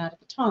what they had at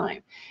the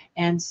time.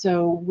 And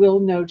so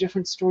we'll know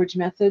different storage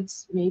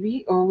methods,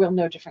 maybe, or we'll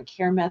know different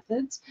care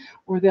methods,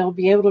 or they'll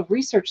be able to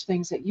research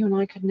things that you and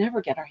I could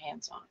never get our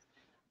hands on.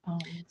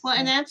 Well,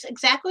 and that's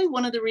exactly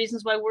one of the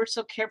reasons why we're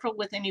so careful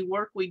with any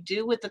work we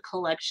do with the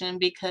collection,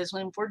 because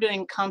when we're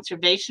doing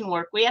conservation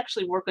work, we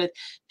actually work with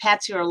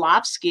Patsy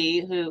Orlovsky,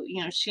 who,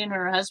 you know, she and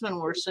her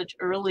husband were such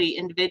early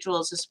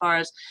individuals as far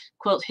as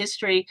quilt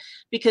history,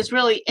 because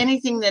really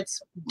anything that's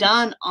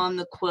done on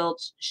the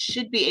quilt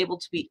should be able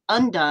to be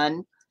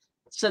undone,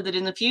 so that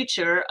in the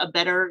future a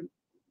better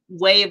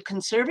way of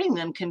conserving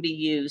them can be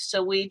used.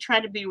 So we try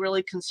to be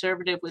really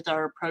conservative with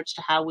our approach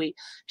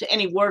to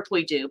any work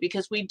we do,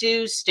 because we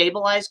do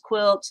stabilize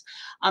quilts.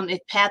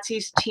 If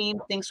Patsy's team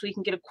thinks we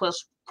can get a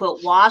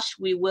quilt washed,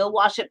 we will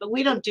wash it, but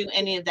we don't do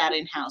any of that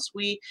in-house.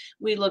 We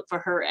look for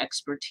her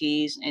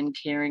expertise in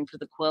caring for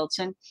the quilts,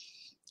 and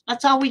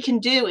that's all we can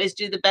do, is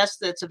do the best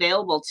that's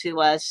available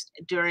to us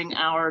during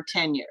our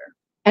tenure.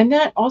 And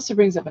that also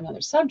brings up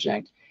another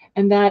subject,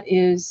 and that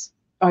is,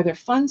 are there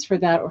funds for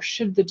that, or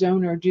should the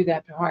donor do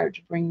that prior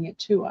to bringing it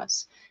to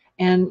us?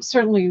 And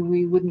certainly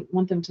we wouldn't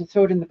want them to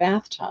throw it in the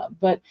bathtub,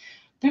 but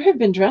there have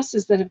been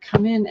dresses that have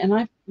come in and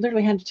I've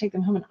literally had to take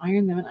them home and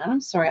iron them. And I'm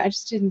sorry, I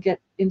just didn't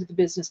get into the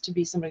business to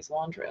be somebody's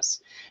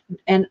laundress.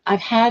 And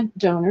I've had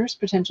donors,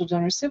 potential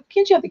donors, say,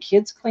 can't you have the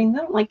kids clean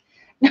them? Like,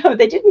 no,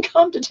 they didn't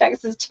come to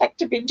Texas Tech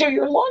to do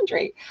your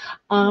laundry.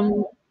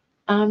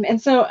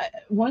 And so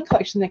one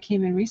collection that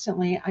came in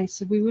recently, I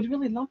said, we would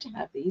really love to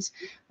have these,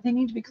 but they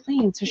need to be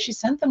cleaned. So she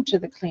sent them to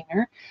the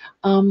cleaner,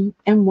 and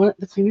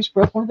the cleaners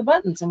broke one of the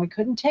buttons, and we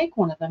couldn't take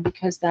one of them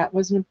because that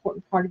was an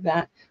important part of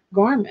that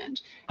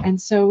garment.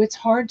 And so it's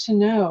hard to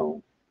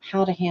know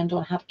how to handle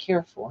and how to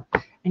care for,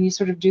 and you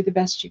sort of do the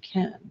best you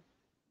can.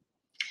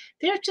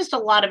 There's just a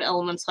lot of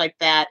elements like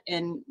that,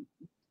 and,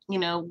 you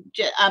know,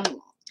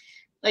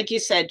 like you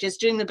said, just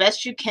doing the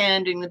best you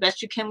can, doing the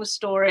best you can with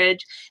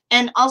storage.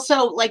 And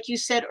also, like you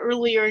said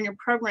earlier in your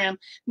program,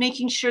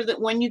 making sure that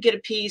when you get a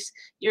piece,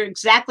 you're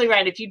exactly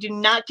right. If you do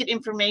not get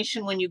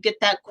information when you get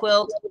that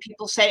quilt,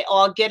 people say, oh,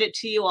 I'll get it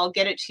to you, I'll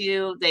get it to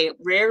you. They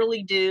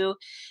rarely do.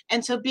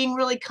 And so being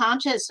really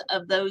conscious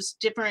of those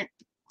different,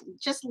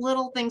 just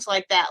little things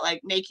like that,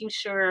 like making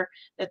sure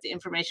that the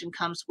information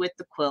comes with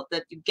the quilt,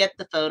 that you get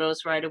the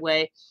photos right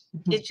away.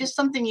 It's just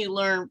something you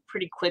learn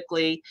pretty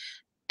quickly.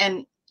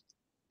 And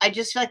I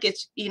just feel like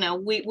it's, you know,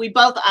 we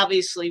both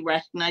obviously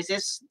recognize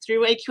this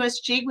through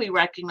AQSG. We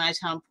recognize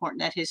how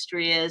important that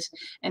history is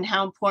and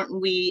how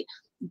important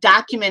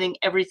documenting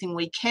everything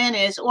we can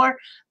is. Or,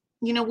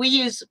 you know, we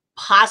use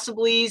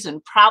possiblies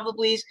and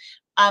probablys,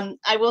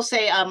 I will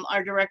say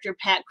our director,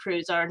 Pat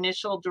Cruz, our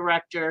initial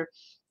director,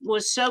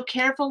 was so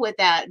careful with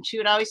that. And she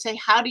would always say,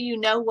 how do you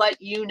know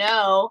what you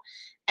know?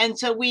 And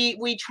so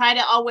we try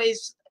to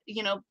always,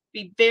 you know,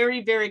 be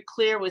very, very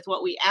clear with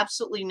what we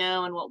absolutely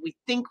know and what we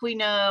think we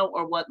know,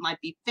 or what might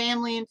be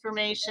family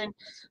information,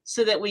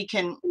 so that we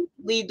can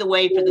lead the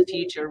way for the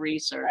future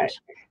research. Right.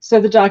 So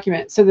the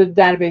document, so the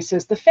database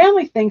says the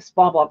family thinks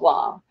blah, blah,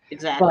 blah.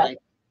 Exactly.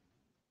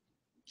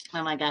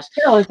 Oh my gosh.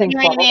 Carolyn thinks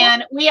blah, blah, blah.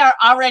 Man, we are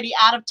already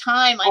out of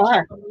time. I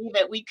can't believe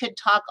it. We could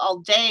talk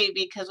all day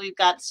because we've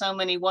got so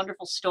many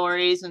wonderful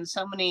stories and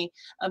so many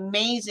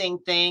amazing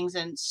things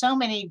and so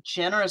many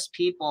generous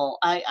people.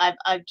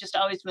 I've just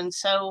always been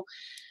so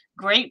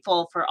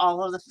grateful for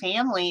all of the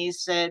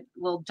families that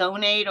will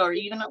donate or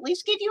even at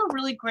least give you a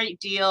really great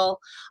deal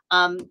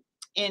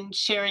in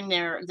sharing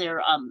their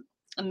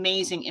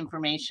amazing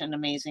information,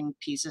 amazing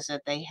pieces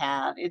that they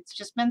have. It's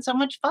just been so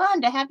much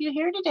fun to have you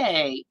here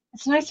today.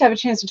 It's nice to have a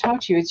chance to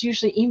talk to you. It's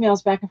usually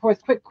emails back and forth,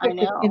 quick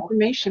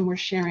information we're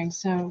sharing.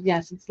 So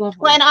yes, it's lovely.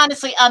 Well, and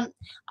honestly,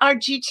 our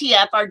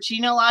GTF, our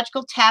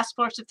genealogical task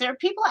force, if there are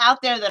people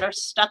out there that are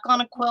stuck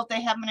on a quilt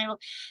they haven't been able,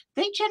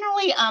 they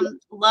generally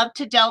love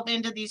to delve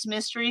into these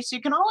mysteries. So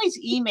you can always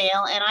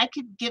email, and I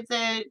could give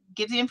the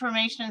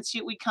information and see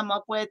what we come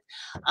up with.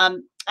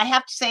 I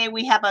have to say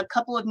we have a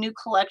couple of new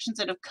collections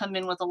that have come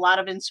in with a lot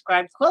of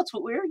inscribed quilts,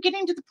 but we were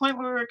getting to the point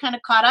where we were kind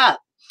of caught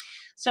up.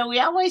 So we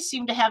always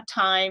seem to have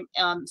time.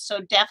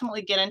 So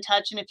definitely get in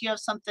touch. And if you have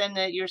something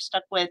that you're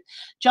stuck with,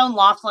 Joan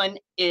Laughlin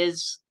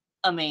is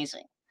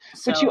amazing.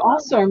 But so, you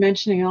also are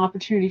mentioning an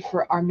opportunity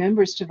for our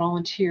members to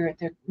volunteer at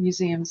their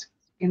museums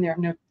in their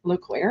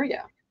local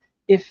area,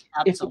 if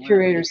the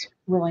curator's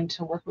willing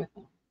to work with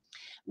them.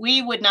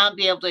 We would not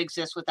be able to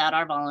exist without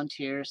our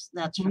volunteers.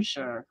 That's for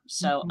sure.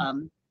 So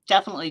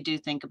definitely do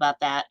think about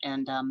that.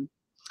 And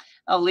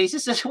oh, Lisa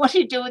says, what do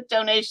you do with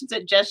donations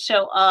that just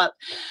show up?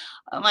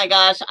 Oh my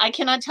gosh, I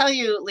cannot tell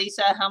you,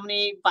 Lisa, how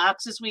many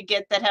boxes we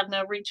get that have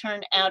no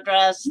return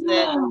address,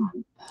 that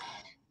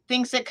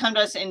things that come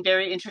to us in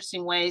very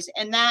interesting ways.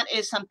 And that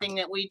is something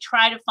that we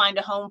try to find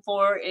a home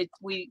for.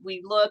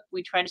 We look,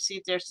 we try to see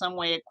if there's some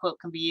way a quilt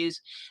can be used.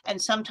 And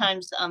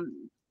sometimes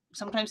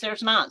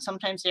there's not.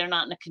 Sometimes they're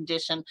not in a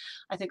condition.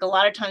 I think a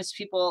lot of times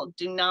people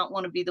do not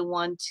want to be the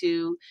one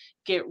to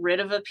get rid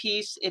of a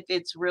piece if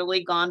it's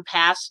really gone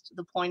past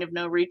the point of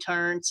no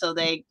return. So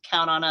they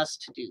count on us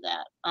to do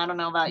that. I don't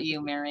know about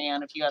you,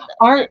 Marianne, if you have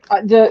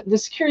that. The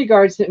security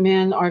guards that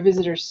man our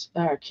visitors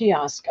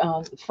kiosk,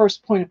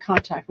 first point of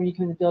contact when you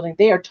come in the building,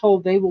 they are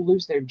told they will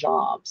lose their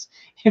jobs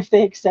if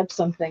they accept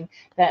something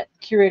that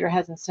curator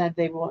hasn't said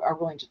they are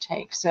willing to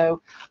take.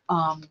 So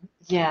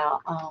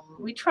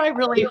we try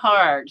really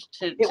hard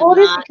to well,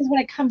 it is, because when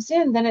it comes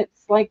in, then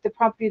it's like the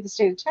property of the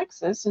state of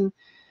Texas, and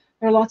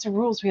there are lots of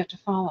rules we have to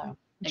follow.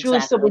 Exactly. Julie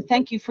Sibley,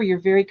 thank you for your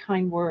very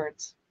kind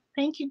words.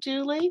 Thank you,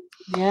 Julie.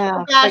 Yeah.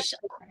 Oh, gosh,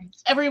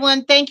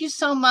 everyone, thank you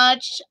so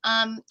much.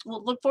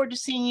 We'll look forward to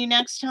seeing you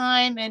next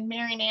time. And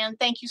Marian,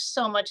 thank you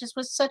so much. This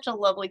was such a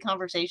lovely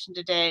conversation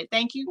today.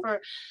 Thank you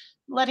for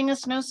letting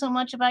us know so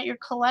much about your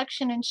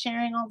collection and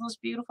sharing all those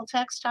beautiful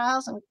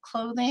textiles and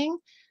clothing.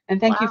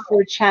 And thank you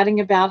for chatting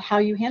about how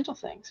you handle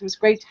things. It was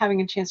great having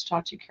a chance to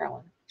talk to you,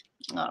 Carolyn.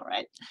 All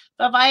right.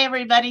 Bye-bye,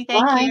 everybody.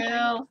 Thank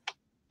you.